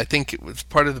 aren't you? Yeah, I think it's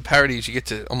part of the parodies you get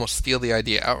to almost steal the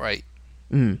idea outright.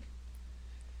 Well,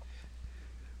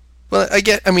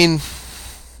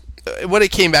 what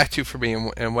it came back to for me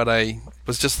and what I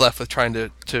was just left with trying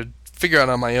to figure out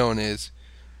on my own is,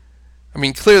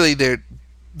 clearly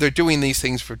they're doing these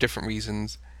things for different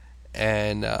reasons,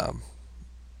 and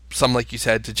some, like you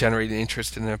said, to generate an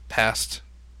interest in a past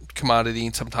commodity,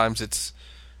 and sometimes it's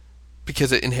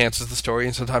because it enhances the story,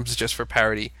 and sometimes it's just for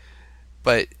parody.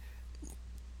 But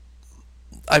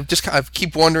I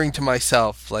keep wondering to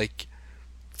myself, like,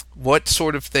 what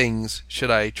sort of things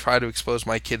should I try to expose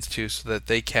my kids to so that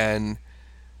they can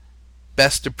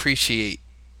best appreciate,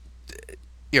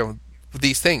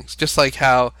 these things? Just like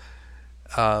how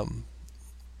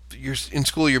you're in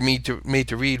school, you're made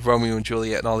to read Romeo and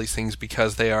Juliet and all these things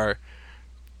because they are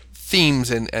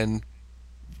themes and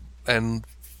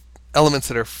elements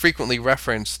that are frequently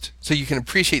referenced, so you can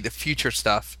appreciate the future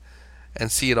stuff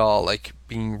and see it all like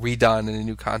being redone in a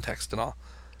new context and all.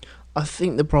 I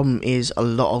think the problem is a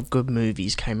lot of good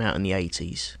movies came out in the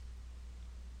 80s.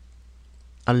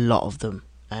 A lot of them.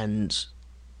 And,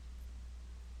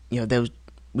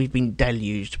 we've been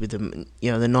deluged with them. The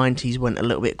 90s went a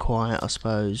little bit quiet, I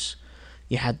suppose.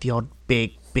 You had the odd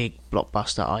big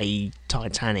blockbuster, i.e.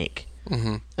 Titanic.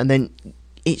 Mm-hmm. And then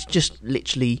it's just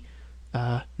literally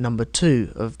number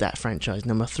 2 of that franchise,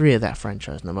 number 3 of that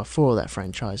franchise, number 4 of that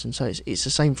franchise. And so it's the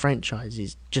same franchise.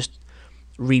 It's just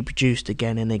reproduced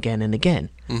again and again and again.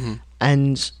 Mm-hmm.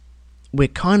 And we're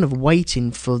kind of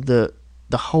waiting for the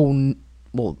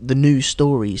new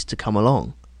stories to come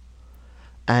along.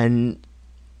 And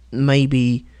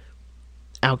maybe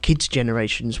our kids'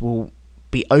 generations will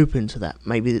be open to that.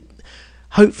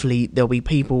 Hopefully there'll be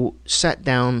people sat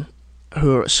down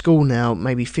who are at school now,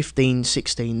 maybe 15,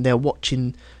 16, they're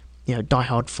watching, Die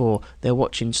Hard 4, they're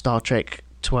watching Star Trek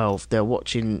 12, they're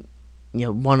watching,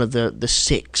 one of the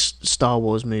 6 Star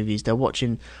Wars movies, they're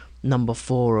watching number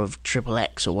 4 of Triple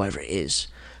X or whatever it is,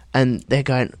 and they're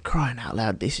going, crying out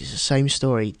loud, this is the same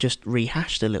story, just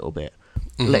rehashed a little bit.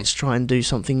 Mm-hmm. Let's try and do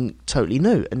something totally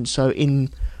new. And so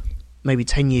in maybe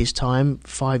 10 years' time,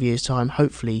 5 years' time,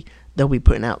 hopefully they'll be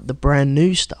putting out the brand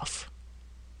new stuff.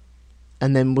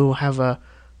 And then we'll have a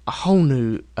whole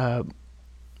new,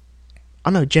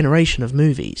 generation of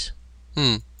movies.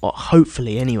 Or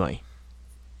hopefully, anyway.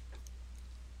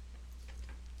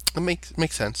 It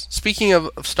makes sense. Speaking of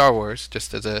Star Wars,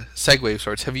 just as a segue of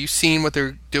sorts, have you seen what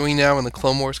they're doing now in the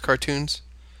Clone Wars cartoons?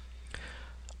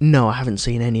 No, I haven't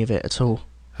seen any of it at all.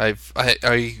 I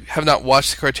have not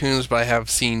watched the cartoons, but I have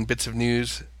seen bits of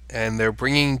news, and they're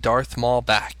bringing Darth Maul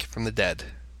back from the dead.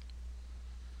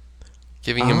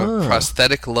 Giving him a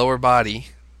prosthetic lower body.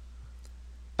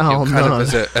 Kind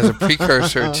of as a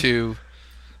precursor to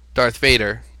Darth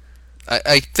Vader.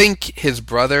 I think his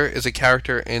brother is a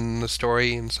character in the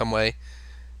story in some way,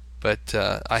 but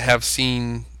I have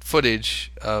seen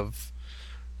footage of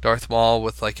Darth Maul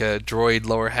with like a droid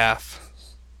lower half.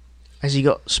 Has he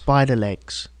got spider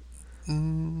legs?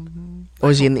 Or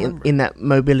is he in that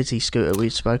mobility scooter we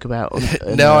spoke about?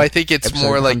 No, I think it's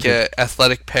more 100. Like a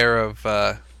athletic pair of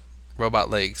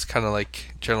robot legs, kind of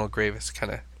like General Grievous,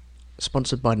 kind of.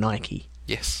 Sponsored by Nike.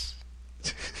 Yes.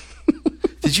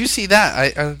 Did you see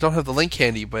that? I don't have the link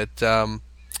handy, but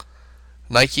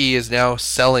Nike is now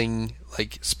selling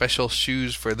like special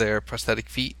shoes for their prosthetic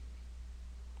feet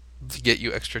to get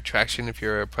you extra traction if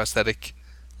you're a prosthetic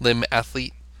limb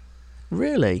athlete.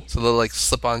 Really? So they'll like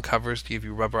slip-on covers to give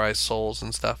you rubberized soles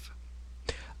and stuff.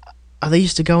 Are they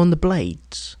used to go on the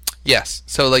blades? Yes.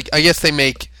 So like I guess they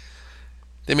make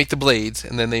the blades,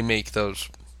 and then they make those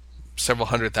several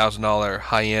 $100,000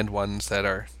 high-end ones that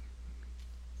are,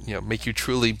 make you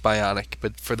truly bionic.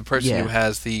 But for the person who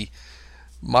has the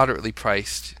moderately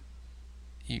priced,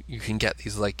 you can get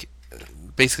these like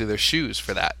basically they're shoes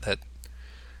for that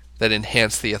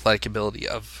enhance the athletic ability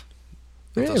of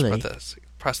really? Those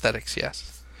prosthetics.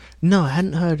 Yes. No, I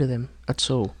hadn't heard of them at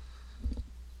all.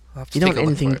 You don't want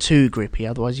anything too grippy,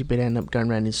 otherwise you'd end up going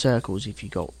around in circles if you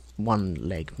got one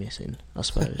leg missing, I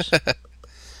suppose.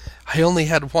 I only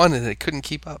had one and it couldn't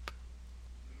keep up.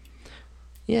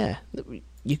 Yeah,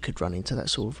 you could run into that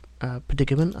sort of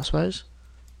predicament, I suppose.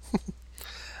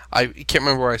 I can't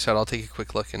remember where I said. I'll take a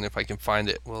quick look, and if I can find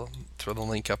it, we'll throw the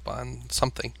link up on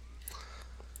something.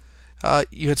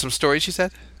 You had some stories, you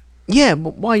said? Yeah,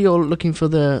 but while you're looking for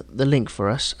the link for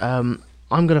us, I'm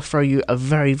going to throw you a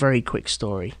very, very quick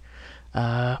story.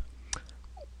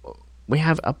 We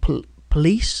have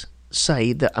police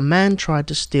say that a man tried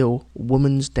to steal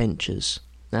woman's dentures.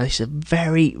 Now, this is a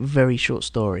very, very short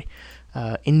story.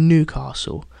 In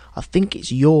Newcastle. I think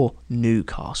it's your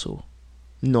Newcastle,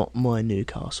 not my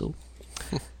Newcastle.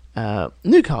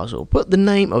 Newcastle put the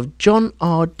name of John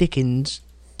R.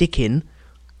 Dickin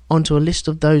onto a list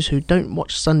of those who don't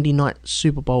watch Sunday night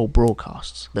Super Bowl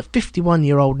broadcasts. The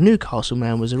 51-year-old Newcastle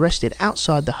man was arrested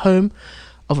outside the home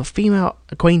of a female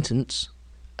acquaintance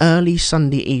early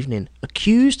Sunday evening,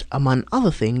 accused, among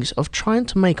other things, of trying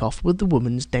to make off with the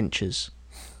woman's dentures.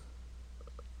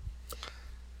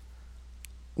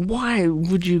 Why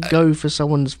would you go for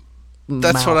someone's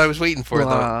That's mouth? what I was waiting for,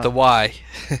 the why.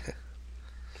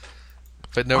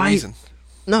 But no reason.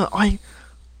 No, I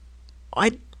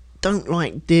don't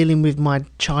like dealing with my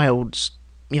child's,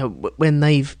 when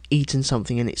they've eaten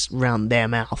something and it's round their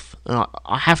mouth. And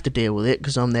I have to deal with it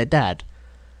because I'm their dad.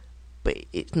 But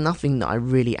it's nothing that I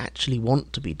really actually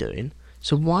want to be doing.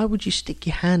 So why would you stick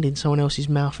your hand in someone else's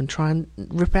mouth and try and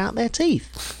rip out their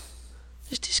teeth?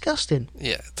 It's disgusting.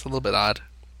 Yeah, it's a little bit odd.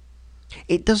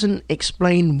 It doesn't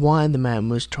explain why the man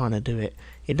was trying to do it.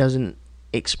 It doesn't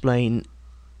explain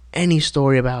any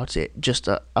story about it. Just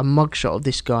a mugshot of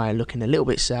this guy looking a little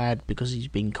bit sad because he's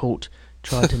been caught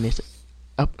trying to knit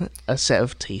up a set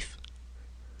of teeth.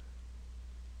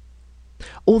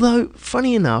 Although,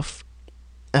 funny enough,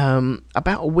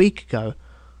 about a week ago,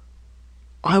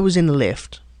 I was in a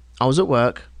lift. I was at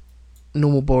work,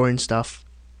 normal boring stuff,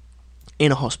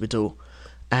 in a hospital,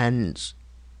 and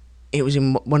it was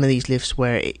in one of these lifts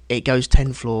where it goes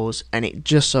 10 floors, and it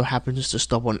just so happens to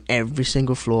stop on every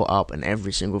single floor up and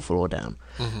every single floor down.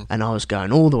 Mm-hmm. And I was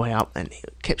going all the way up, and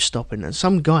it kept stopping, and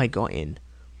some guy got in,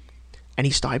 and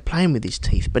he started playing with his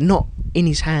teeth, but not in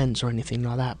his hands or anything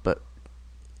like that, but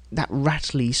that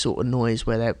rattly sort of noise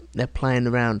where they're playing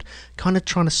around, kind of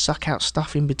trying to suck out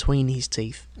stuff in between his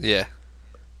teeth. Yeah.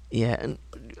 Yeah, and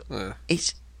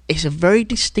it's a very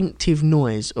distinctive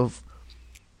noise of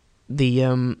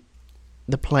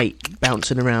the plate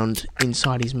bouncing around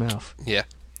inside his mouth. Yeah.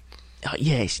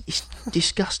 Yeah, it's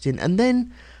disgusting. And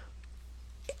then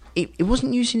it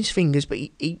wasn't using his fingers, but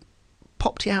he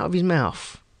popped it out of his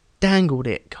mouth, dangled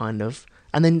it kind of,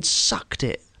 and then sucked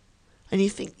it. And you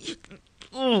think,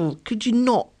 could you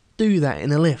not do that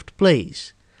in a lift,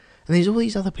 please? And there's all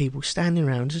these other people standing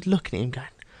around just looking at him going,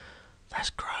 that's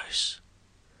gross.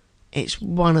 It's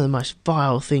one of the most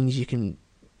vile things you can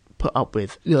put up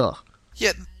with. Ugh.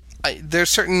 Yeah, there's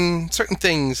certain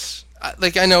things.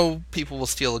 Like, I know people will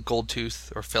steal a gold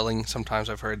tooth or filling. Sometimes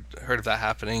I've heard of that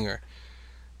happening. Or,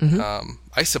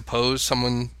 I suppose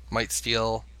someone might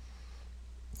steal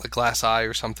a glass eye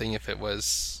or something if it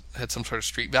had some sort of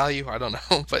street value. I don't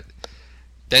know, but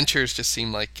dentures just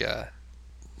seem like they're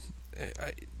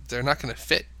not going to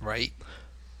fit, right?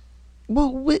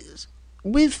 Well, with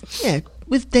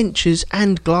dentures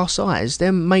and glass eyes,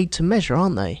 they're made to measure,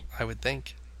 aren't they? I would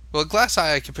think. Well, a glass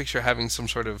eye, I can picture having some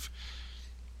sort of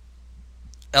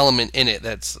element in it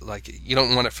that's like, you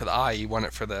don't want it for the eye, you want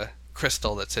it for the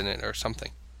crystal that's in it or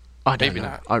something. I don't Maybe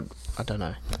know. not. I don't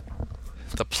know.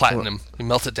 The platinum. You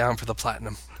melt it down for the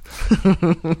platinum.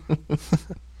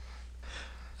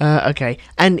 Okay,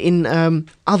 and in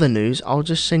other news, I'll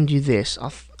just send you this.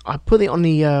 I put it on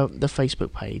the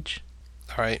Facebook page.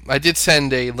 All right. I did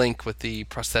send a link with the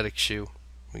prosthetic shoe.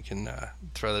 We can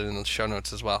throw that in the show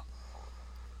notes as well.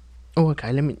 Oh,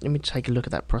 okay. Let me take a look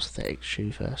at that prosthetic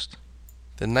shoe first.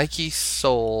 The Nike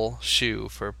Sole shoe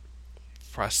for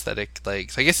prosthetic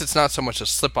legs. I guess it's not so much a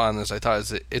slip-on as I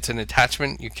thought. It's an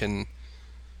attachment. You can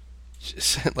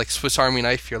just, like Swiss Army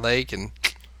knife your leg, and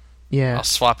I'll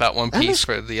swap out one piece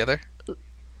for the other.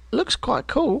 Looks quite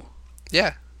cool.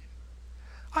 Yeah.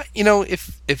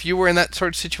 If you were in that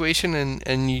sort of situation,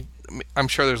 and you, I'm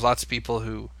sure there's lots of people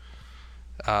who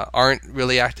aren't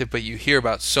really active, but you hear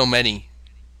about so many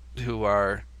who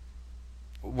were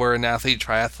an athlete,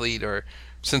 triathlete, or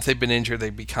since they've been injured, they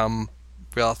become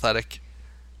real athletic.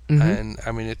 Mm-hmm. And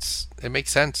I mean, it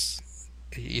makes sense.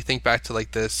 You think back to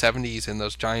like the 70s and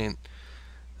those giant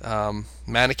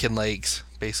mannequin legs,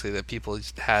 basically, that people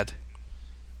had.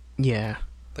 Yeah.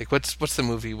 Like what's the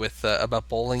movie with about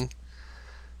bowling?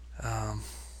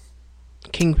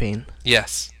 Kingpin.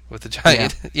 Yes, with the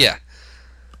giant. Yeah.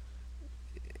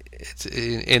 it's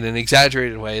in an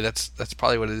exaggerated way. That's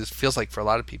probably what it feels like for a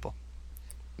lot of people.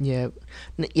 Yeah,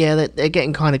 they're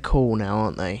getting kind of cool now,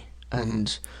 aren't they?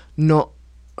 And not,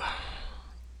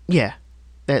 yeah,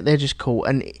 they're just cool.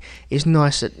 And it's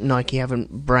nice that Nike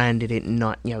haven't branded it,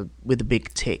 with a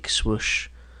big tick swoosh.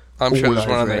 I'm sure there's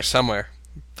one on over there it. somewhere.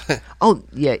 It's on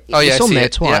there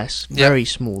twice. Yep. Very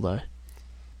small though.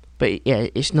 But yeah,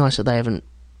 it's nice that they haven't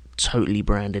totally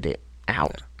branded it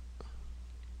out.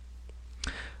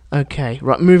 Yeah. Okay,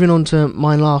 right. Moving on to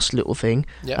my last little thing.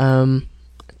 Yeah.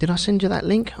 Did I send you that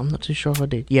link? I'm not too sure if I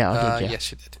did. Yeah, I did. Yeah.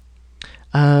 Yes, you did.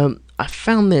 I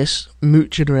found this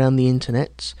mooching around the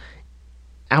internet.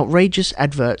 Outrageous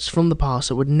adverts from the past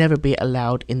that would never be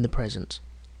allowed in the present.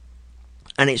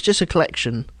 And it's just a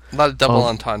collection. A lot of double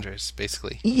entendres,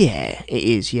 basically. Yeah, it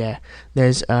is, yeah.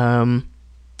 There's,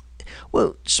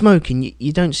 smoking.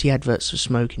 You don't see adverts for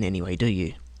smoking anyway, do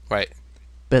you? Right.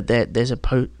 But there's a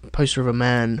poster of a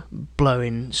man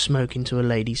blowing smoke into a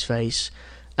lady's face,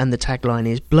 and the tagline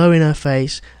is, blow in her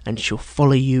face and she'll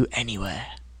follow you anywhere.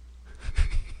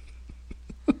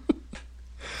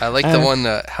 I like the one,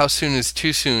 how soon is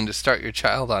too soon to start your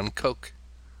child on Coca-Cola?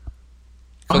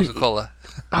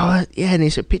 Oh, yeah, and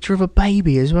it's a picture of a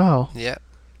baby as well. Yeah.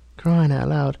 Crying out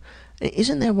loud.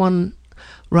 Isn't there one...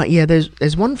 Right, yeah,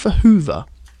 there's one for Hoover.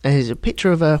 There's a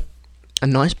picture of a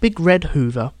nice big red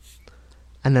Hoover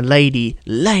and a lady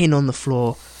laying on the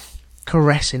floor,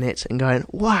 caressing it and going,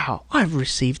 wow, I've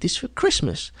received this for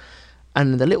Christmas.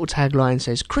 And the little tagline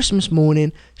says, Christmas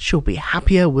morning, she'll be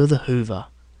happier with a Hoover.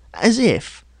 As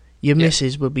if your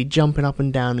missus would be jumping up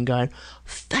and down and going,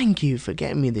 thank you for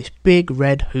getting me this big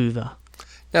red Hoover.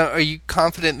 Now, are you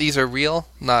confident these are real,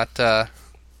 not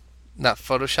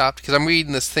photoshopped? Because I'm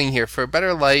reading this thing here. For a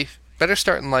better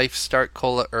start in life, start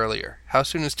cola earlier. How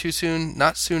soon is too soon?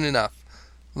 Not soon enough.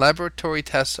 Laboratory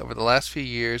tests over the last few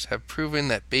years have proven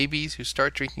that babies who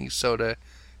start drinking soda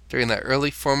during that early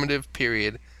formative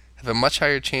period have a much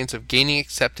higher chance of gaining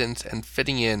acceptance and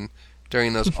fitting in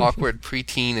during those awkward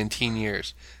preteen and teen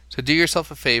years. So do yourself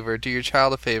a favor, do your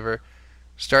child a favor,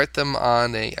 start them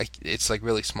on it's like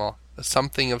really small, a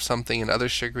something of something and other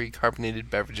sugary carbonated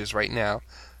beverages right now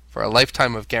for a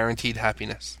lifetime of guaranteed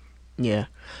happiness. Yeah.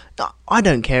 I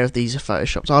don't care if these are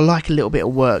photoshopped. I like a little bit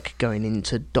of work going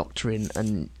into doctoring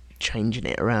and changing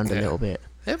it around a little bit.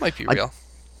 It might be real.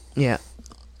 Yeah.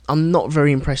 I'm not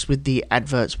very impressed with the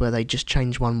adverts where they just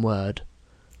change one word.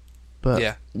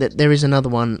 But there is another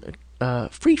one,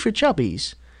 free for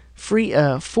chubbies. Free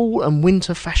fall and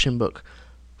winter fashion book,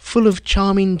 full of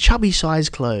charming chubby size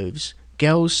clothes.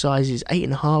 Girls sizes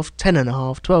 8.5,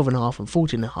 10.5, 12.5, and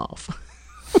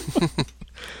 14.5.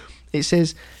 It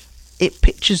says it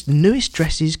pictures the newest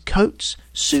dresses, coats,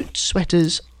 suits,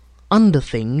 sweaters,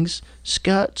 underthings,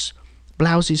 skirts,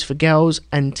 blouses for girls,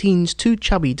 and teens too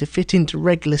chubby to fit into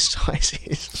regular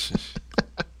sizes.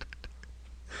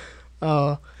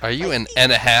 Are you an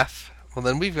and a half? Well,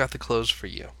 then we've got the clothes for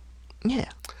you. Yeah.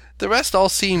 The rest all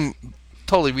seem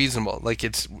totally reasonable. Like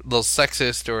it's a little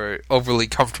sexist or overly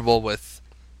comfortable with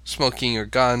smoking or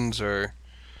guns or,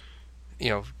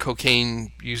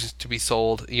 cocaine used to be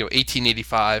sold.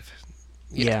 1885.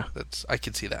 Yeah. I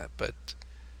could see that, but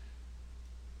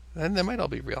then they might all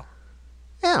be real.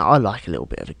 Yeah, I like a little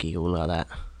bit of a giggle like that.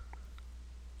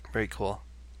 Very cool.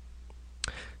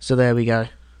 So there we go.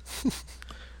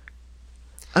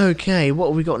 Okay, what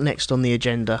have we got next on the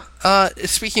agenda?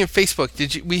 Speaking of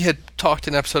Facebook, we had talked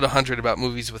in episode 100 about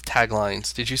movies with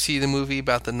taglines. Did you see the movie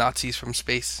about the Nazis from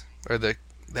space, or the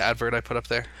advert I put up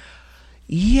there?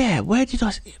 Yeah, where did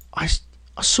I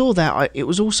saw that. It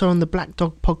was also on the Black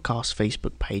Dog Podcast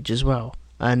Facebook page as well,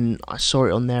 and I saw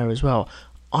it on there as well.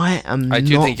 I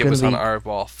do think it was on our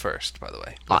wall first, by the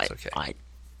way. That's okay. I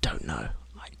don't know.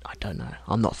 I don't know.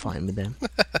 I'm not fighting with them.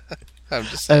 I'm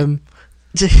just saying.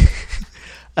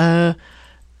 I'm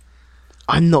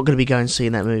not going to be going and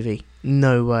seeing that movie.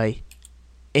 No way.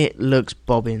 It looks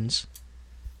bobbins.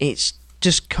 It's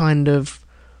just kind of...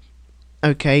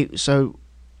 Okay, so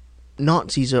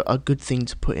Nazis are a good thing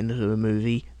to put into a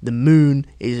movie. The moon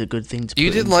is a good thing to put into a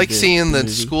movie. You didn't like seeing the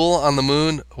school on the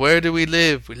moon? Where do we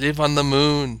live? We live on the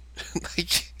moon.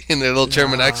 Like, in their little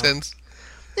German accents.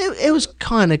 It was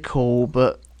kind of cool,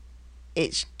 but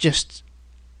it's just...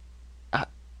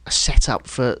 a setup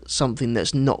for something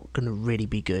that's not going to really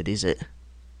be good, is it?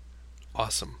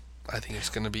 Awesome. I think it's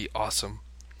going to be awesome.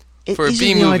 For a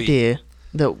B movie. The idea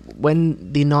that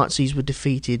when the Nazis were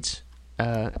defeated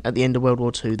at the end of World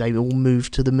War II, they all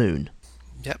moved to the moon.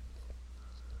 Yep.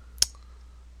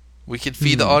 We could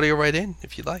feed the audio right in,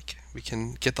 if you like. We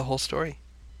can get the whole story.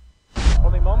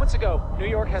 Only moments ago, New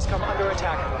York has come under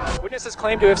attack. Witnesses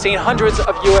claim to have seen hundreds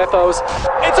of UFOs.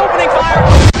 It's opening fire! Oh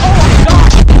my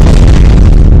God!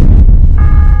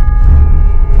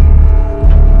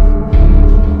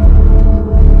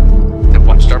 They've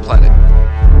watched our planet.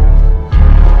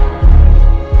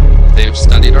 They've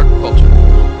studied our culture.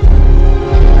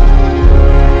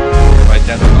 They've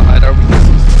identified our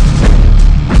weaknesses.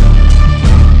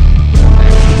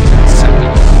 They've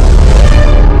accepted.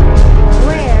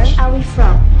 Where are we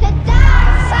from? The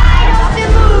dark side of the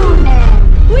moon! And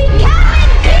we come in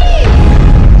peace!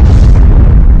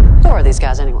 Who are these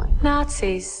guys anyway?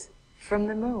 Nazis from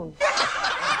the moon.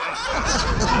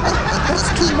 That's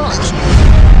too much.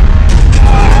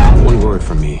 One word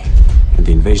from me, and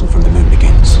the invasion from the moon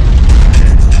begins.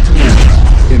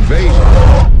 Invasion?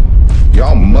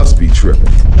 Y'all must be tripping.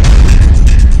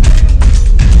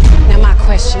 Now my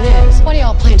question is, what do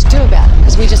y'all plan to do about it?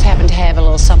 Because we just happen to have a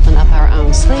little something up our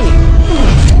own sleeve.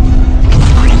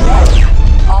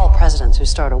 All presidents who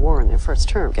start a war in their first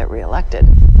term get reelected.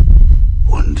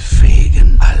 Und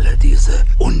fegen alle diese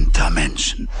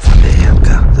Untermenschen von der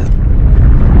Erdkarte.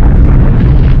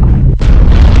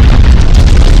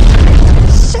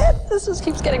 Shit, this just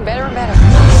keeps getting better and better.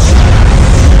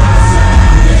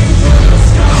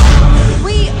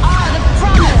 We are the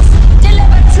promise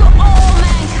delivered to all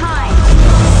mankind.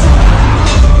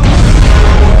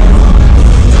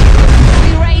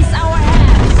 We raise our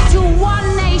hands to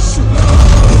one nation.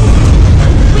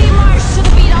 We march to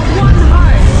the beat of one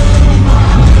heart.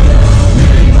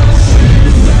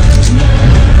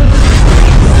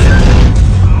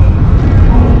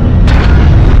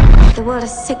 The world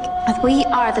is sick, but we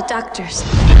are the doctors.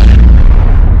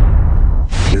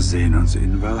 Wir sehen uns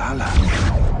in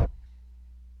Valhalla.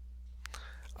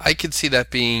 I could see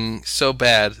that being so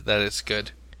bad that it's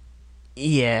good.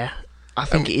 Yeah, I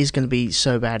think it is going to be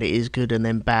so bad it is good, and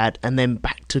then bad, and then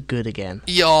back to good again.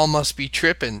 Y'all must be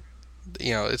tripping.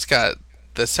 You know, it's got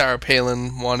the Sarah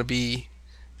Palin wannabe.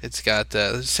 It's got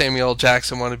Samuel L.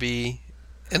 Jackson wannabe.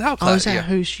 And how Oh, is that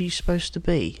who she's supposed to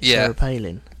be? Yeah. Sarah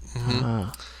Palin. Mm-hmm.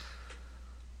 Ah.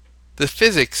 The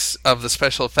physics of the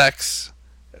special effects,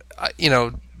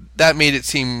 that made it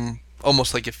seem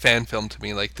almost like a fan film to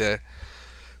me, like the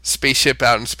spaceship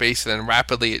out in space and then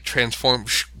rapidly it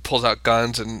transforms, pulls out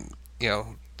guns, and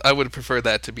I would have preferred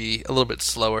that to be a little bit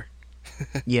slower.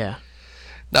 Yeah.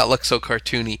 Not look so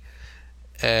cartoony.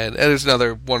 And there's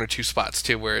another one or two spots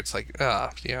too where it's like,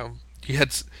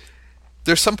 there's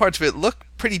some parts of it look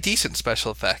pretty decent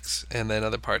special effects, and then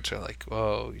other parts are like,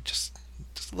 whoa, just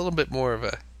a little bit more of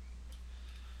a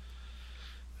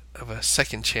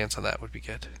second chance on that would be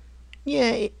good.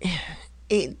 Yeah,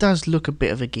 it does look a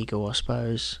bit of a giggle, I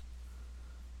suppose.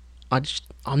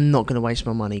 I'm not going to waste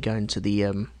my money going to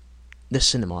the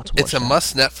cinema to watch It's a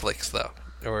must Netflix though,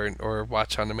 or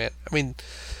watch on demand. I mean,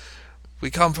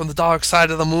 we come from the dark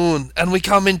side of the moon, and we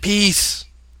come in peace.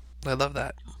 I love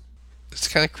that. It's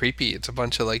kind of creepy. It's a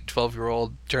bunch of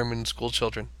 12-year-old German school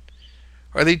children.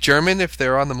 Are they German if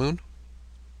they're on the moon?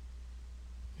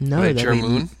 No, Are they they're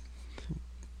German?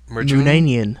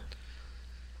 Moonanian.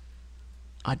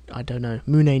 I don't know.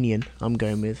 Moonanian, I'm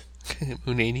going with.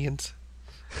 Moonanians?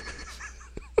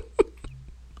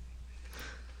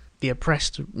 The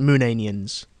oppressed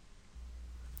Moonanians.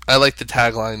 I like the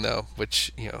tagline, though,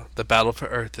 which, the battle for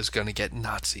Earth is going to get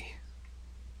Nazi.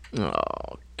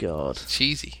 Oh, God.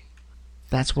 Cheesy.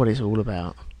 That's what it's all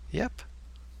about. Yep.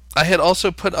 I had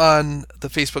also put on the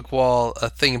Facebook wall a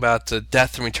thing about the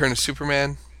death and return of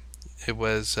Superman. It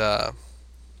was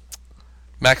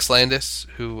Max Landis,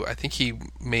 who I think he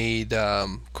made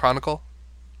Chronicle,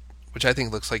 which I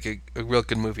think looks like a real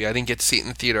good movie. I didn't get to see it in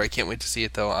the theater. I can't wait to see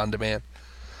it, though, on demand.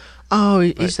 Oh,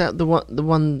 is that the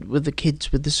one with the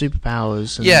kids with the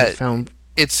superpowers? And Yeah, found...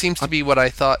 it seems to be what I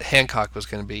thought Hancock was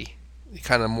going to be.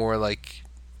 Kind of more like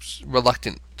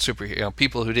reluctant superhero,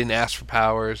 people who didn't ask for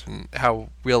powers, and how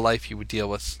real life you would deal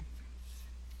with.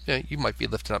 You might be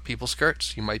lifting up people's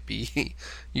skirts. You might be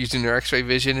using their X-ray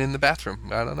vision in the bathroom.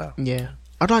 I don't know. Yeah,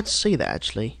 I'd like to see that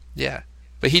actually. Yeah,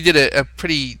 but he did a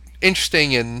pretty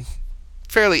interesting and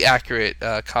fairly accurate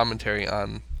commentary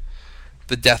on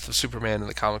the death of Superman in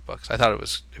the comic books. I thought it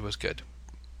was good.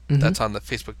 Mm-hmm. That's on the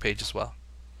Facebook page as well.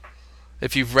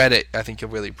 If you've read it, I think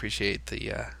you'll really appreciate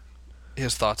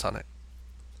his thoughts on it.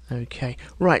 Okay,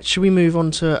 right. Should we move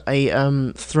on to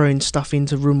a throwing stuff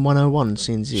into Room 101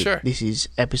 since Sure. This is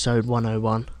episode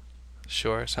 101?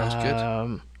 Sure, sounds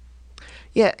good.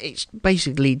 Yeah, it's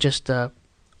basically just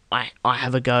I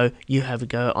have a go, you have a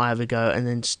go, I have a go, and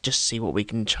then just see what we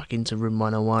can chuck into Room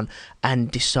 101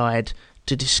 and decide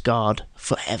to discard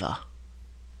forever.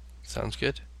 Sounds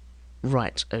good.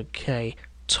 Right, okay.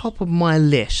 top of my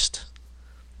list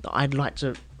that I'd like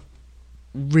to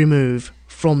remove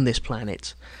from this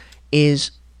planet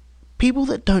is people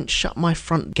that don't shut my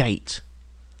front gate.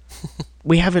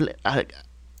 We have I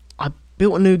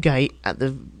built a new gate at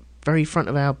the very front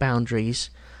of our boundaries.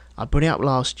 I put it up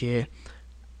last year.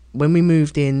 When we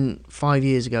moved in 5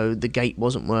 years ago, the gate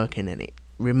wasn't working, and it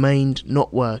remained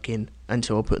not working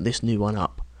until I put this new one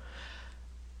up.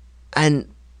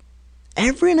 And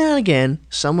every now and again,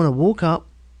 someone will walk up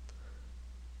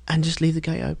and just leave the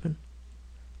gate open.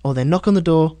 Or they knock on the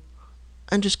door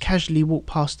and just casually walk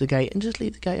past the gate and just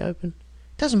leave the gate open.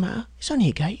 Doesn't matter. It's only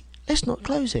a gate. Let's not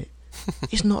close it.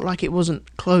 It's not like it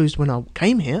wasn't closed when I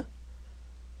came here.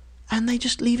 And they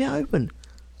just leave it open.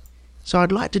 So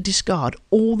I'd like to discard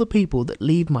all the people that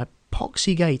leave my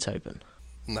poxy gate open.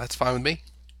 That's fine with me.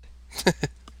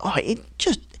 It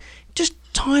just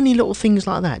tiny little things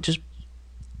like that. Just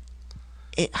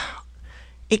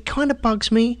it kind of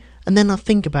bugs me, and then I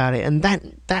think about it, and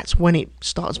that's when it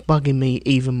starts bugging me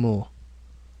even more.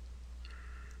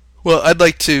 Well, I'd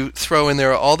like to throw in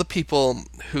there all the people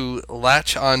who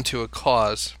latch onto a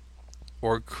cause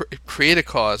or create a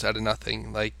cause out of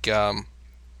nothing, like, and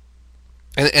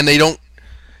they don't.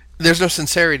 There's no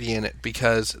sincerity in it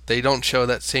because they don't show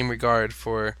that same regard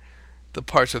for the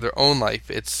parts of their own life.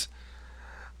 It's,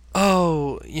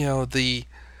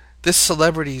 this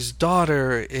celebrity's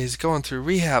daughter is going through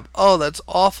rehab. Oh, that's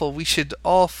awful. We should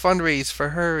all fundraise for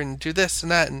her and do this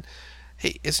and that. And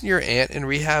hey, isn't your aunt in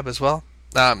rehab as well?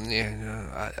 I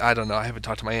don't know. I haven't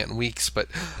talked to my aunt in weeks, but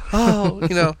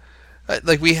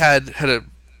like we had a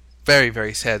very,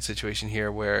 very sad situation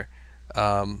here where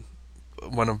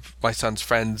one of my son's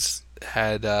friends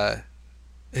had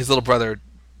his little brother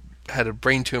had a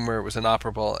brain tumor. It was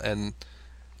inoperable, and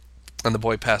the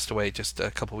boy passed away just a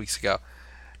couple weeks ago.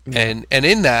 And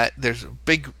in that, there's a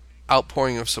big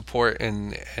outpouring of support,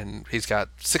 and he's got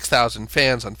 6,000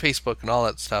 fans on Facebook and all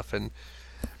that stuff, and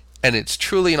it's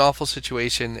truly an awful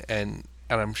situation, and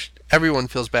everyone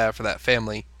feels bad for that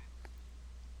family.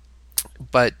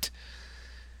 But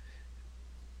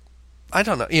I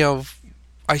don't know,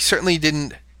 I certainly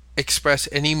didn't express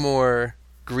any more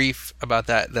grief about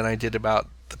that than I did about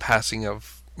the passing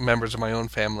of members of my own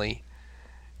family.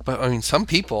 But I mean, some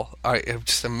people are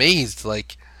just amazed,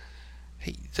 like,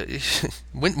 hey,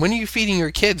 when are you feeding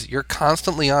your kids? You're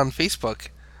constantly on Facebook,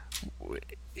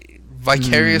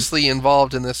 vicariously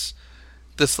involved in this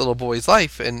little boy's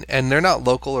life, and they're not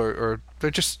local or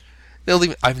they're just they'll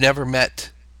even. I've never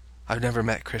met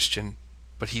Christian,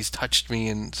 but he's touched me,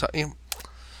 and so,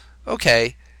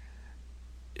 okay,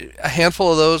 a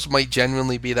handful of those might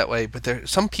genuinely be that way, but there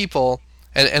some people,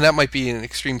 and that might be an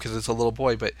extreme because it's a little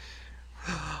boy, but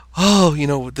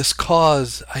this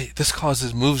cause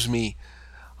moves me.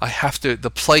 I have to.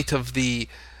 The plight of the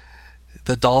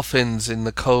dolphins in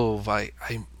the cove. I'm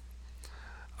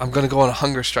going to go on a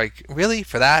hunger strike. Really?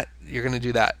 For that? You're going to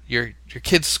do that? Your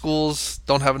kids' schools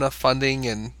don't have enough funding,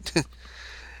 and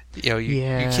you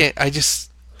can't. I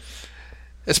just,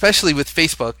 especially with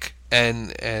Facebook,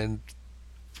 and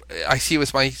I see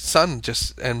with my son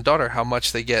and daughter how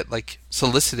much they get like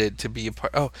solicited to be a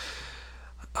part.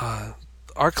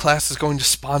 Our class is going to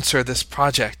sponsor this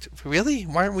project. Really?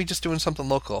 Why aren't we just doing something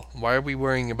local? Why are we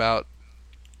worrying about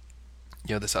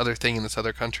this other thing in this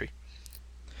other country?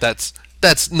 That's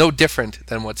no different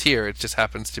than what's here. It just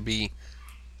happens to be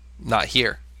not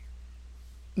here.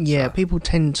 Yeah, people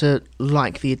tend to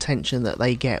like the attention that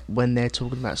they get when they're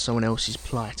talking about someone else's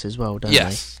plight as well, don't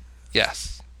they?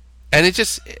 Yes. And it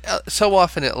just so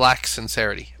often it lacks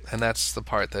sincerity, and that's the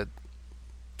part that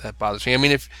bothers me. I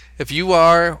mean, if you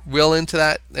are real into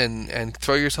that and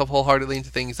throw yourself wholeheartedly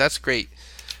into things, that's great.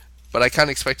 But I kind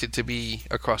of expect it to be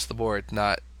across the board,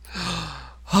 not,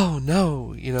 oh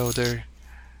no,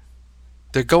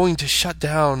 they're going to shut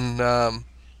down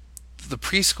the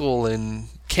preschool in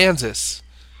Kansas.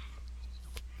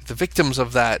 The victims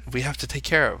of that we have to take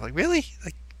care of. Like, really?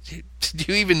 Like, do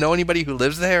you even know anybody who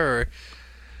lives there? Or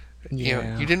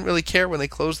you didn't really care when they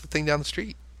closed the thing down the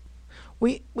street.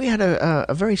 We had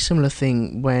a very similar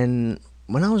thing when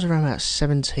I was around about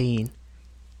 17.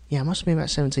 Yeah, I must have been about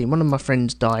 17. One of my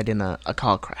friends died in a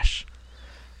car crash,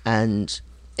 and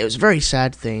it was a very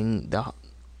sad thing.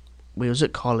 We was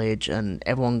at college, and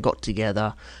everyone got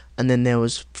together, and then there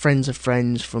was friends of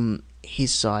friends from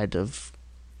his side of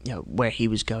where he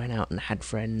was going out and had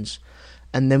friends,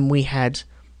 and then we had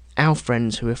our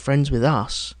friends who were friends with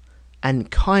us and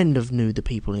kind of knew the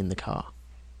people in the car.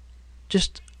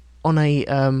 Just on a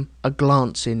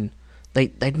glance in,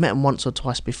 they'd met them once or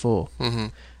twice before,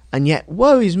 and yet,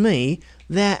 woe is me,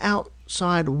 they're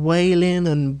outside wailing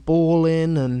and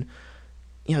bawling and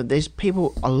there's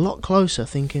people a lot closer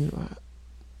thinking,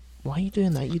 why are you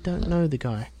doing that? You don't know the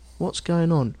guy. What's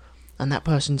going on? And that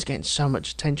person's getting so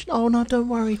much attention. Oh, no, don't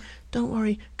worry,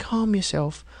 calm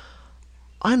yourself.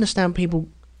 I understand people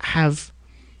have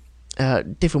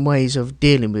different ways of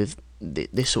dealing with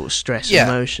this sort of stress and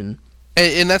emotion.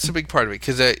 And that's a big part of it,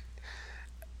 because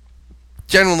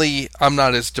generally I'm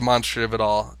not as demonstrative at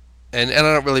all, and I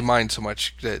don't really mind so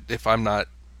much that if I'm not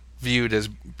viewed as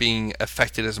being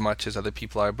affected as much as other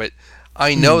people are, but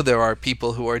I know there are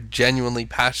people who are genuinely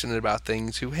passionate about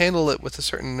things who handle it with a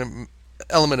certain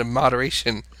element of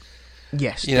moderation.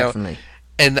 Yes, definitely.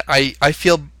 And I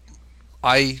feel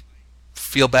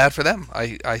bad for them.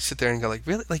 I sit there and go like,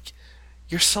 really? Like,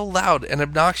 you're so loud and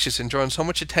obnoxious and drawing so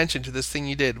much attention to this thing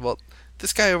you did. Well,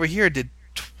 this guy over here did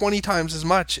 20 times as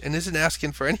much and isn't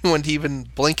asking for anyone to even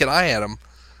blink an eye at him.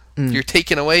 You're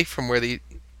taking away from where the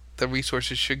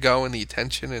resources should go and the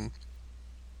attention, and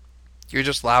you're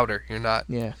just louder. You're not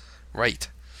right.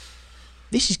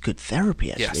 This is good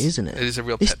therapy, actually, isn't it? It is a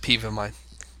real pet peeve of mine.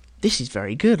 This is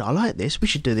very good. I like this. We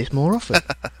should do this more often.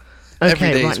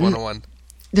 Every day is 101.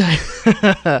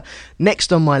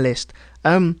 Next on my list,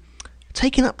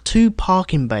 taking up 2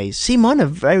 parking bays. See, mine are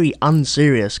very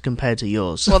unserious compared to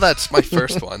yours. Well, that's my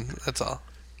first one. That's all.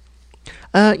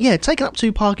 Taking up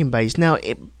 2 parking bays. Now,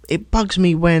 it bugs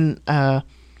me when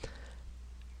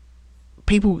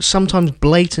people sometimes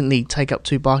blatantly take up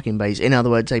 2 parking bays. In other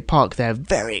words, they park their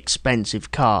very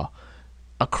expensive car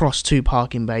across 2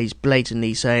 parking bays,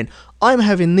 blatantly saying, I'm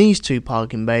having these 2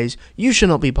 parking bays, you should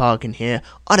not be parking here,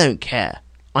 I don't care,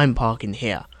 I'm parking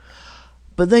here.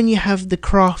 But then you have the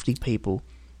crafty people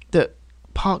that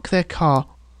park their car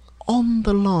on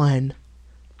the line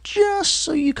just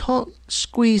so you can't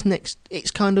squeeze next.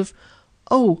 It's kind of,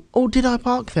 oh, did I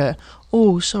park there?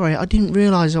 Oh, sorry, I didn't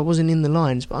realise I wasn't in the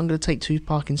lines, but I'm going to take 2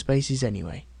 parking spaces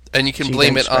anyway. And you can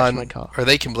blame it on, or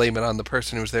they can blame it on the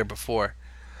person who was there before.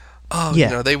 Oh,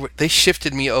 yeah. They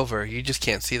shifted me over. You just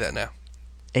can't see that now.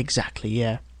 Exactly,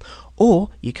 yeah.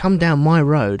 Or you come down my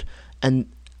road, and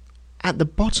at the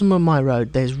bottom of my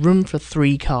road, there's room for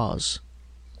 3 cars.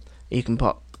 You can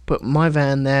put my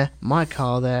van there, my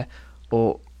car there,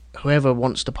 or whoever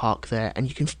wants to park there, and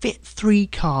you can fit 3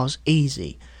 cars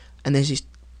easy. And there's this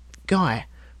guy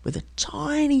with a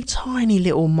tiny, tiny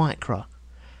little Micra,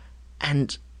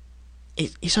 and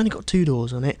it's only got 2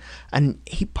 doors on it, and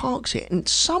he parks it, and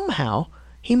somehow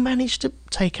he managed to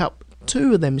take up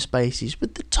 2 of them spaces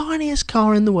with the tiniest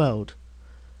car in the world.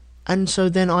 And so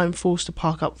then I'm forced to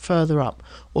park up further up,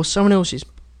 or someone else is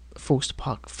forced to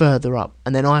park further up,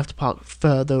 and then I have to park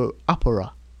further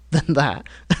upper than that.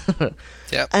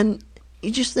 Yep. And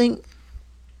you just think,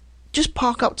 just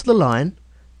park up to the line,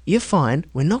 you're fine,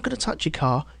 we're not going to touch your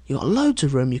car, you've got loads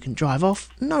of room, you can drive off,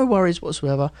 no worries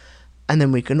whatsoever, and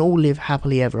then we can all live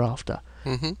happily ever after.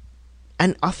 Mm-hmm.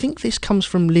 And I think this comes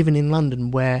from living in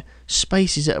London, where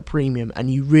space is at a premium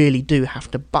and you really do have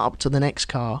to butt up to the next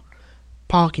car,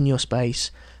 park in your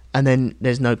space, and then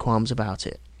there's no qualms about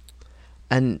it.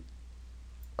 And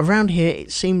around here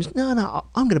it seems, no,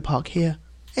 I'm going to park here,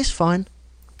 it's fine,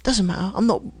 doesn't matter, I'm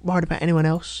not worried about anyone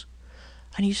else.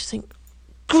 And you just think,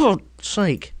 God's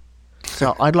sake.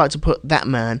 So I'd like to put that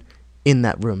man in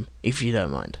that room, if you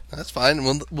don't mind. That's fine.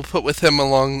 We'll put with him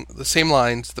along the same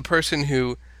lines the person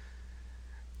who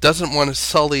doesn't want to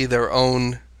sully their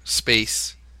own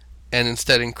space and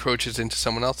instead encroaches into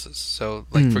someone else's. So,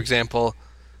 like, for example,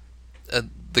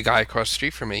 the guy across the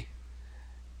street from me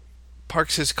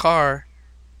parks his car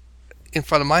in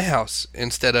front of my house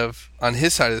instead of on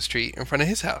his side of the street in front of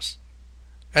his house.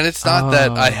 And it's not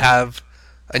that I have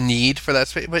a need for that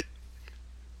space, but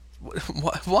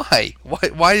why?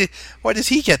 Why does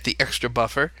he get the extra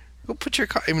buffer? Go put your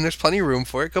car. I mean, there's plenty of room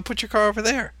for it. Go put your car over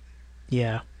there.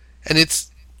 Yeah. And it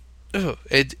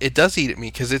does eat at me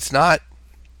because it's not.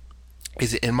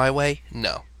 Is it in my way?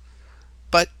 No.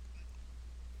 But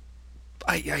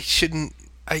I shouldn't.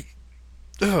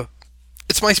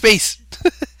 It's my space.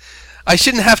 I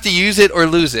shouldn't have to use it or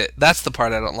lose it. That's the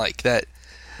part I don't like. That.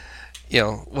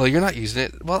 Well, you're not using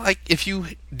it. Well, if you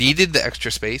needed the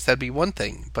extra space, that'd be one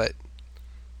thing. But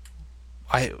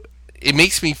it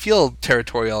makes me feel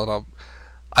territorial, and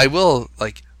I will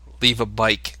leave a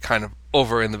bike kind of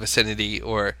over in the vicinity,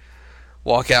 or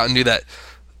walk out and do that.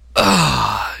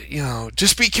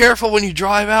 Just be careful when you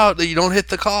drive out that you don't hit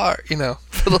the car.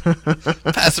 Little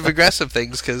passive aggressive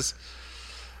things, because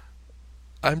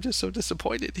I'm just so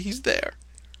disappointed he's there.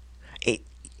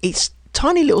 It's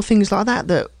tiny little things like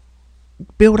that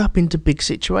build up into big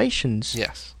situations.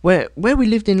 Yes. Where we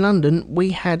lived in London, we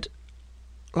had,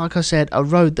 like I said, a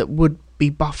road that would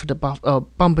be bumper to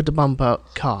bumper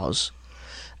cars,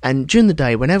 And during the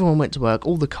day, when everyone went to work,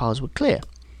 all the cars were clear.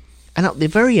 And at the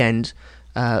very end,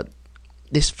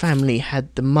 this family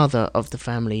had the mother of the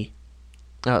family,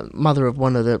 mother of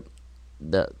one of the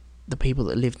people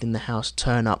that lived in the house,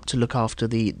 turn up to look after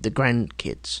the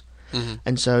grandkids. Mm-hmm.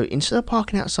 And so instead of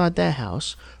parking outside their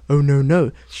house,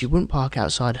 no, she wouldn't park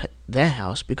outside their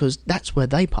house because that's where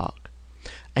they park.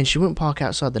 And she wouldn't park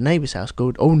outside the neighbour's house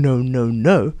called,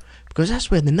 no, because that's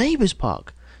where the neighbours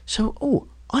park. So,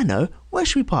 I know, where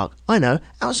should we park? I know,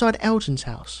 outside Elton's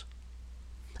house.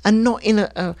 And not in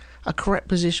a correct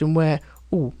position where,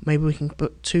 maybe we can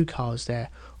put 2 cars there.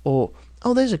 Or,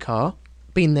 there's a car,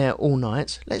 been there all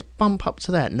night, let's bump up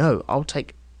to that. No, I'll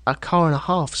take a car and a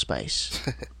half space.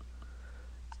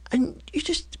 And you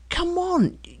just, come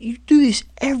on, you do this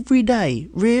every day.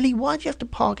 Really? Why do you have to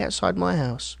park outside my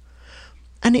house?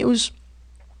 And it was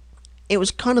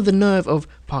kind of the nerve of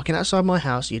parking outside my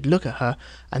house. You'd look at her,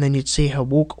 and then you'd see her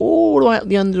walk all the way up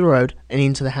the end of the road and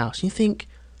into the house. And you think,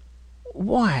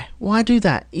 why? Why do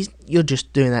that? You're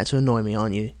just doing that to annoy me,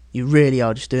 aren't you? You really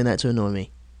are just doing that to annoy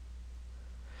me.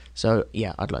 So,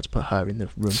 yeah, I'd like to put her in the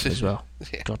room as well.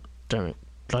 Yeah. God damn it.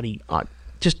 Bloody...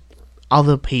 just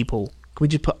other people. Can we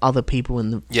just put other people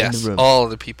in the room? Yes, all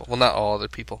other people. Well, not all other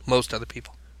people. Most other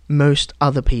people. Most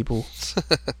other people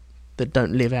that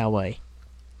don't live our way.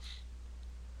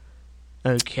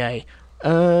 Okay.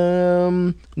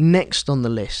 Next on the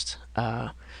list.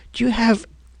 Does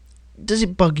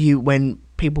it bug you when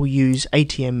people use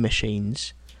ATM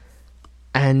machines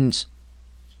and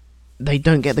they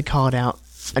don't get the card out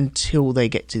until they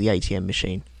get to the ATM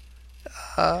machine?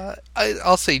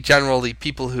 I'll say generally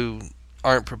people who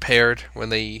aren't prepared when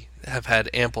they have had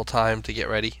ample time to get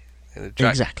ready. And it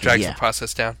drags the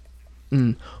process down.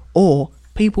 Or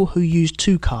people who use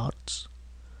 2 cards.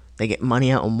 They get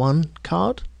money out on one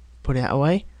card, put it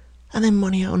away, and then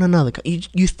money out on another card.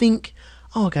 You think,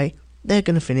 okay, they're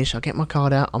going to finish, I'll get my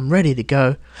card out, I'm ready to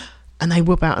go, and they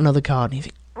whip out another card, and you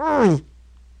think,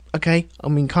 okay,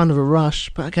 I'm in kind of a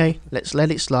rush, but okay, let's let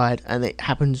it slide, and it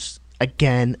happens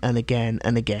again and again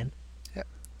and again. Yeah.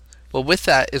 Well, with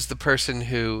that is the person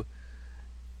who,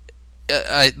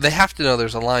 they have to know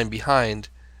there's a line behind,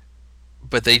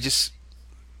 but they just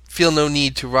feel no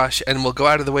need to rush and will go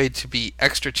out of the way to be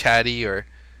extra chatty or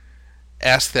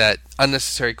ask that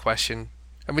unnecessary question.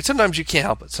 I mean, sometimes you can't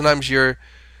help it. Sometimes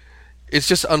it's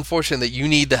just unfortunate that you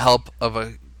need the help of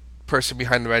a person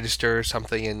behind the register or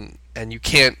something, and you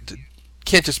can't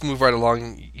just move right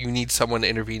along. You need someone to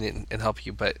intervene and help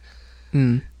you. But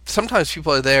sometimes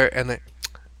people are there and they're,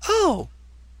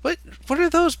 what are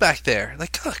those back there?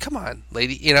 Like, come on,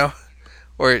 lady,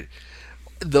 Or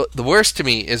the worst to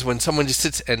me is when someone just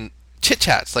sits and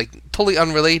chit-chats, like, totally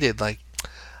unrelated, like,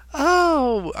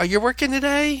 are you working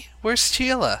today? Where's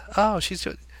Sheila? She's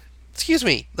doing... Excuse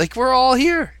me, like, we're all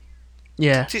here.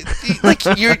 Yeah. Like,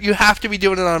 you have to be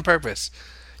doing it on purpose.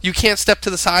 You can't step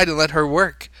to the side and let her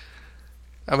work.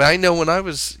 I mean, I know when I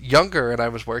was younger and I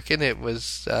was working, it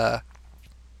was,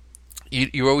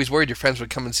 you were always worried your friends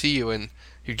would come and see you and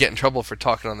you'd get in trouble for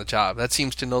talking on the job. That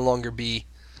seems to no longer be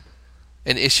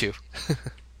an issue.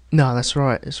 No, that's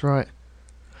right.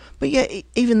 But yeah,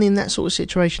 even in that sort of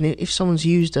situation, if someone's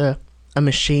used a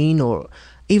machine or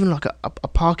even like a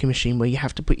parking machine where you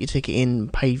have to put your ticket in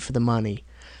and pay for the money,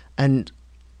 and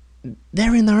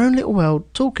they're in their own little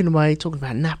world, talking away, talking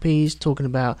about nappies, talking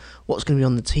about what's going to be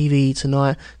on the TV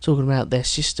tonight, talking about their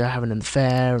sister having an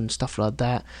affair and stuff like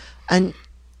that, and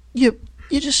you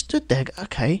just stood there,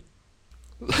 okay,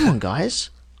 come on guys,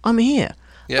 I'm here.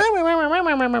 Yeah.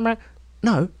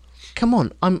 No, come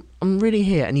on, I'm really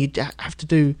here, and you have to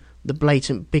do the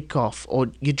blatant big cough,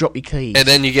 or you drop your keys. And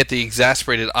then you get the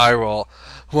exasperated eye roll.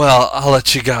 Well, I'll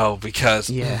let you go because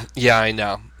yeah, I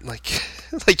know.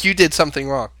 Like you did something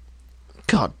wrong.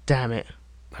 God damn it!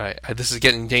 All right, this is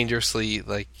getting dangerously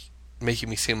making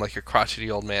me seem like a crotchety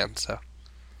old man. So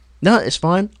no, it's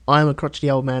fine. I'm a crotchety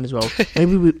old man as well.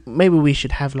 Maybe we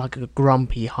should have like a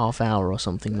grumpy half hour or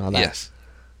something like that. Yes.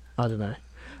 I don't know.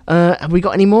 Have we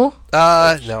got any more?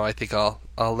 No. I think I'll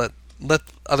let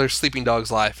other sleeping dogs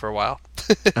lie for a while.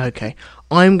 Okay.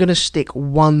 I'm going to stick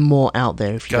one more out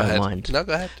there if you don't mind. No,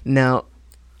 go ahead. Now,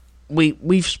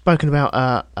 we've spoken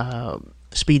about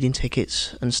speeding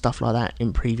tickets and stuff like that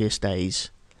in previous days,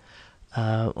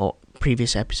 or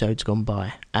previous episodes gone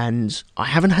by, and I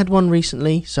haven't had one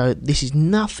recently, so this is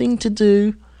nothing to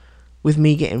do with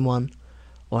me getting one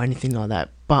or anything like that,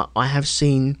 but I have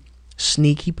seen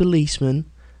sneaky policemen,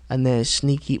 and they're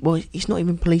sneaky, well, it's not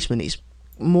even policemen, it's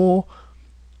more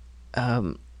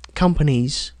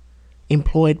companies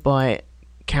employed by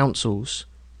councils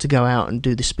to go out and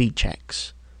do the speed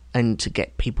checks and to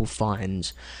get people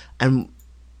fines. And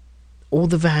all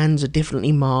the vans are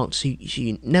differently marked, so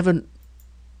you never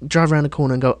drive around a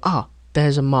corner and go,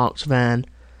 there's a marked van,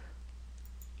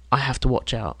 I have to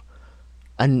watch out.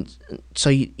 And so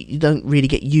you don't really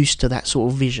get used to that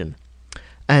sort of vision.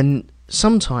 And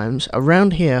sometimes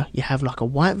around here you have like a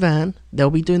white van, they'll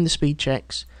be doing the speed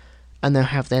checks, and they'll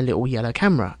have their little yellow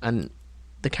camera, and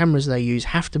the cameras they use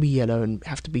have to be yellow and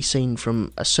have to be seen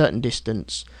from a certain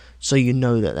distance so you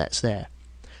know that that's there.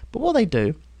 But what they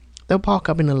do, they'll park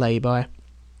up in a lay-by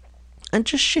and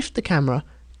just shift the camera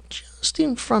just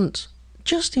in front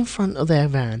of their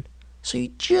van, so you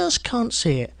just can't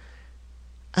see it,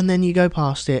 and then you go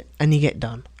past it and you get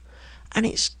done. And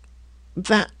it's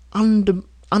that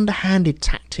underhanded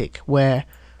tactic where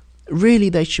really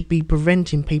they should be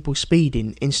preventing people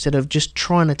speeding instead of just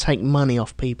trying to take money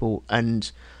off people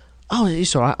and,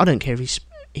 it's alright, I don't care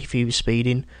if he was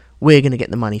speeding, we're going to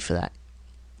get the money for that.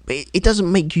 But it doesn't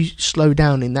make you slow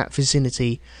down in that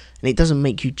vicinity, and it doesn't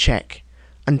make you check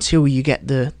until you get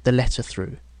the letter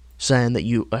through saying that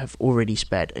you have already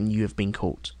sped and you have been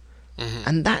caught. Mm-hmm.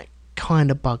 And that kind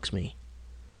of bugs me.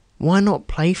 Why not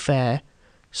play fair?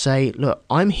 Say, look,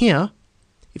 I'm here.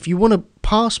 If you want to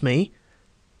pass me,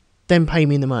 then pay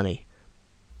me the money.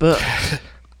 But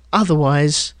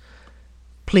otherwise,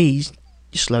 please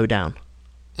slow down.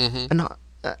 Mm-hmm. And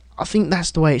I think that's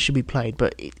the way it should be played,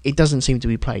 but it doesn't seem to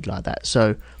be played like that.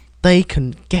 So they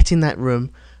can get in that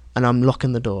room and I'm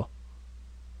locking the door.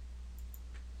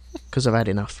 Because I've had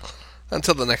enough.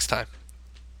 Until the next time.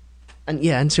 And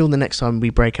yeah, until the next time we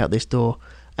break out this door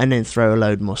and then throw a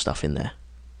load more stuff in there.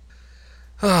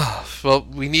 Well,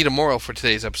 we need a moral for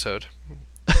today's episode.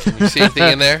 Can you see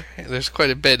anything in there? There's quite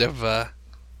a bit of,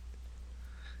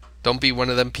 don't be one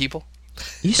of them people.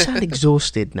 You sound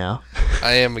exhausted now.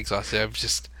 I am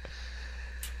exhausted.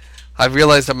 I've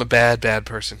realized I'm a bad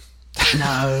person.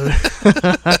 No.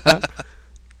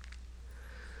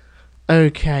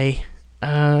 Okay.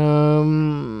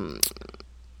 I'm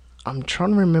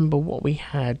trying to remember what we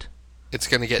had. It's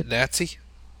going to get Nazi?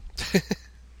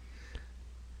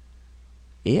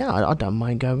 Yeah, I don't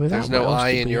mind going with There's that. There's no I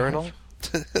in urinal?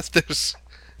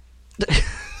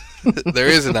 There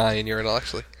is an I in urinal,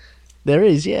 actually. There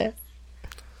is, yeah.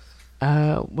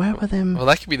 Where were them? Well,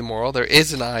 that could be the moral. There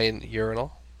is an I in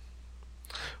urinal.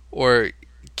 Or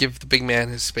give the big man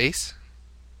his space.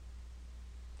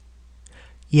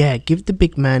 Yeah, give the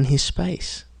big man his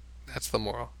space. That's the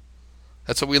moral.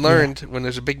 That's what we learned. When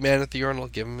there's a big man at the urinal,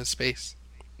 give him his space.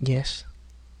 Yes.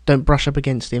 Don't brush up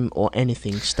against him or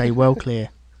anything. Stay well clear.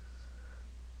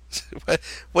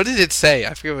 What did it say?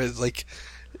 I forget. It was like,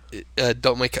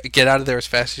 get out of there as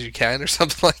fast as you can, or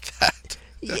something like that.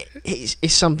 Yeah,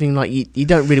 it's something like you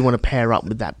don't really want to pair up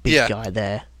with that big guy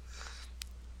there.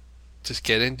 Just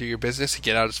get in, do your business, and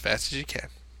get out as fast as you can.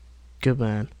 Good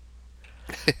man.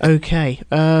 Okay,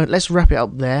 let's wrap it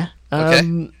up there.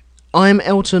 Okay. I'm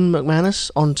Elton McManus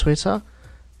on Twitter.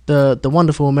 The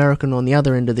wonderful American on the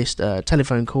other end of this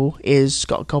telephone call is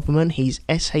Scott Copperman. He's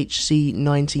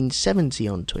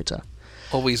SHC1970 on Twitter.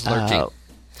 Always lurking.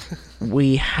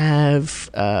 We have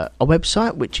a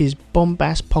website, which is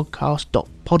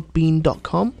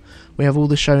bombastpodcast.podbean.com. We have all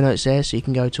the show notes there, so you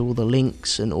can go to all the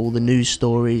links and all the news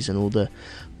stories and all the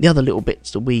other little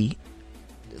bits that we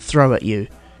throw at you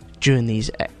during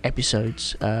these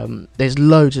episodes. There's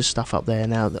loads of stuff up there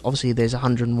now. Obviously, there's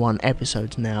 101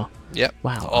 episodes now. Yep.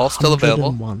 Wow. All still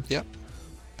available. Yep.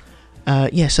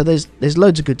 Yeah, so there's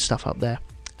loads of good stuff up there.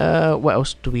 What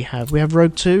else do we have? We have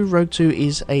Rogue 2. Rogue 2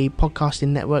 is a podcasting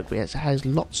network that has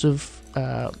lots of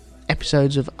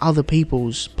episodes of other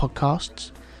people's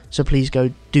podcasts. So please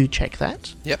do check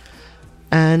that. Yep.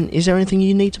 And is there anything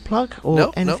you need to plug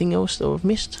or anything else that we've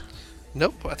missed?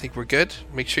 Nope, I think we're good.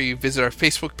 Make sure you visit our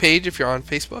Facebook page if you're on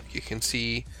Facebook. You can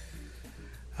see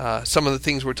some of the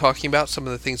things we're talking about, some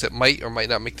of the things that might or might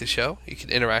not make the show. You can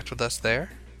interact with us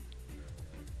there.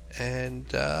 And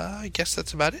I guess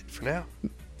that's about it for now.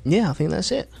 Yeah, I think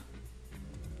that's it.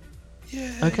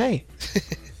 Yeah. Okay.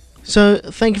 So,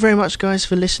 thank you very much, guys,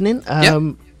 for listening.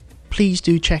 Please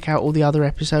do check out all the other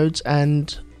episodes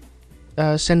and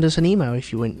send us an email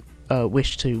if you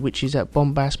wish to, which is at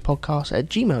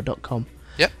bombastpodcast@gmail.com.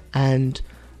 Yep. And,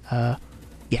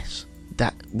 yes,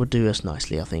 that would do us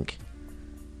nicely, I think.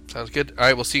 Sounds good. All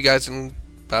right, we'll see you guys in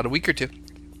about a week or two.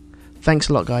 Thanks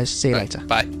a lot, guys. See you later.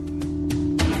 Bye.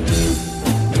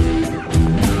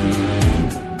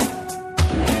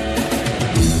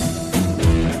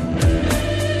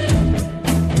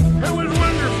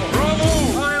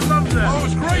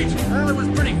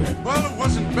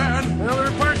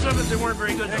 They weren't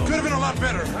very good, though. It could have been a lot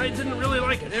better. I didn't really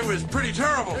like it. It was pretty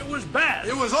terrible. It was bad.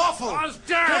 It was awful. It was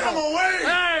terrible. Get him away!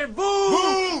 Hey,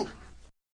 boo! Boo!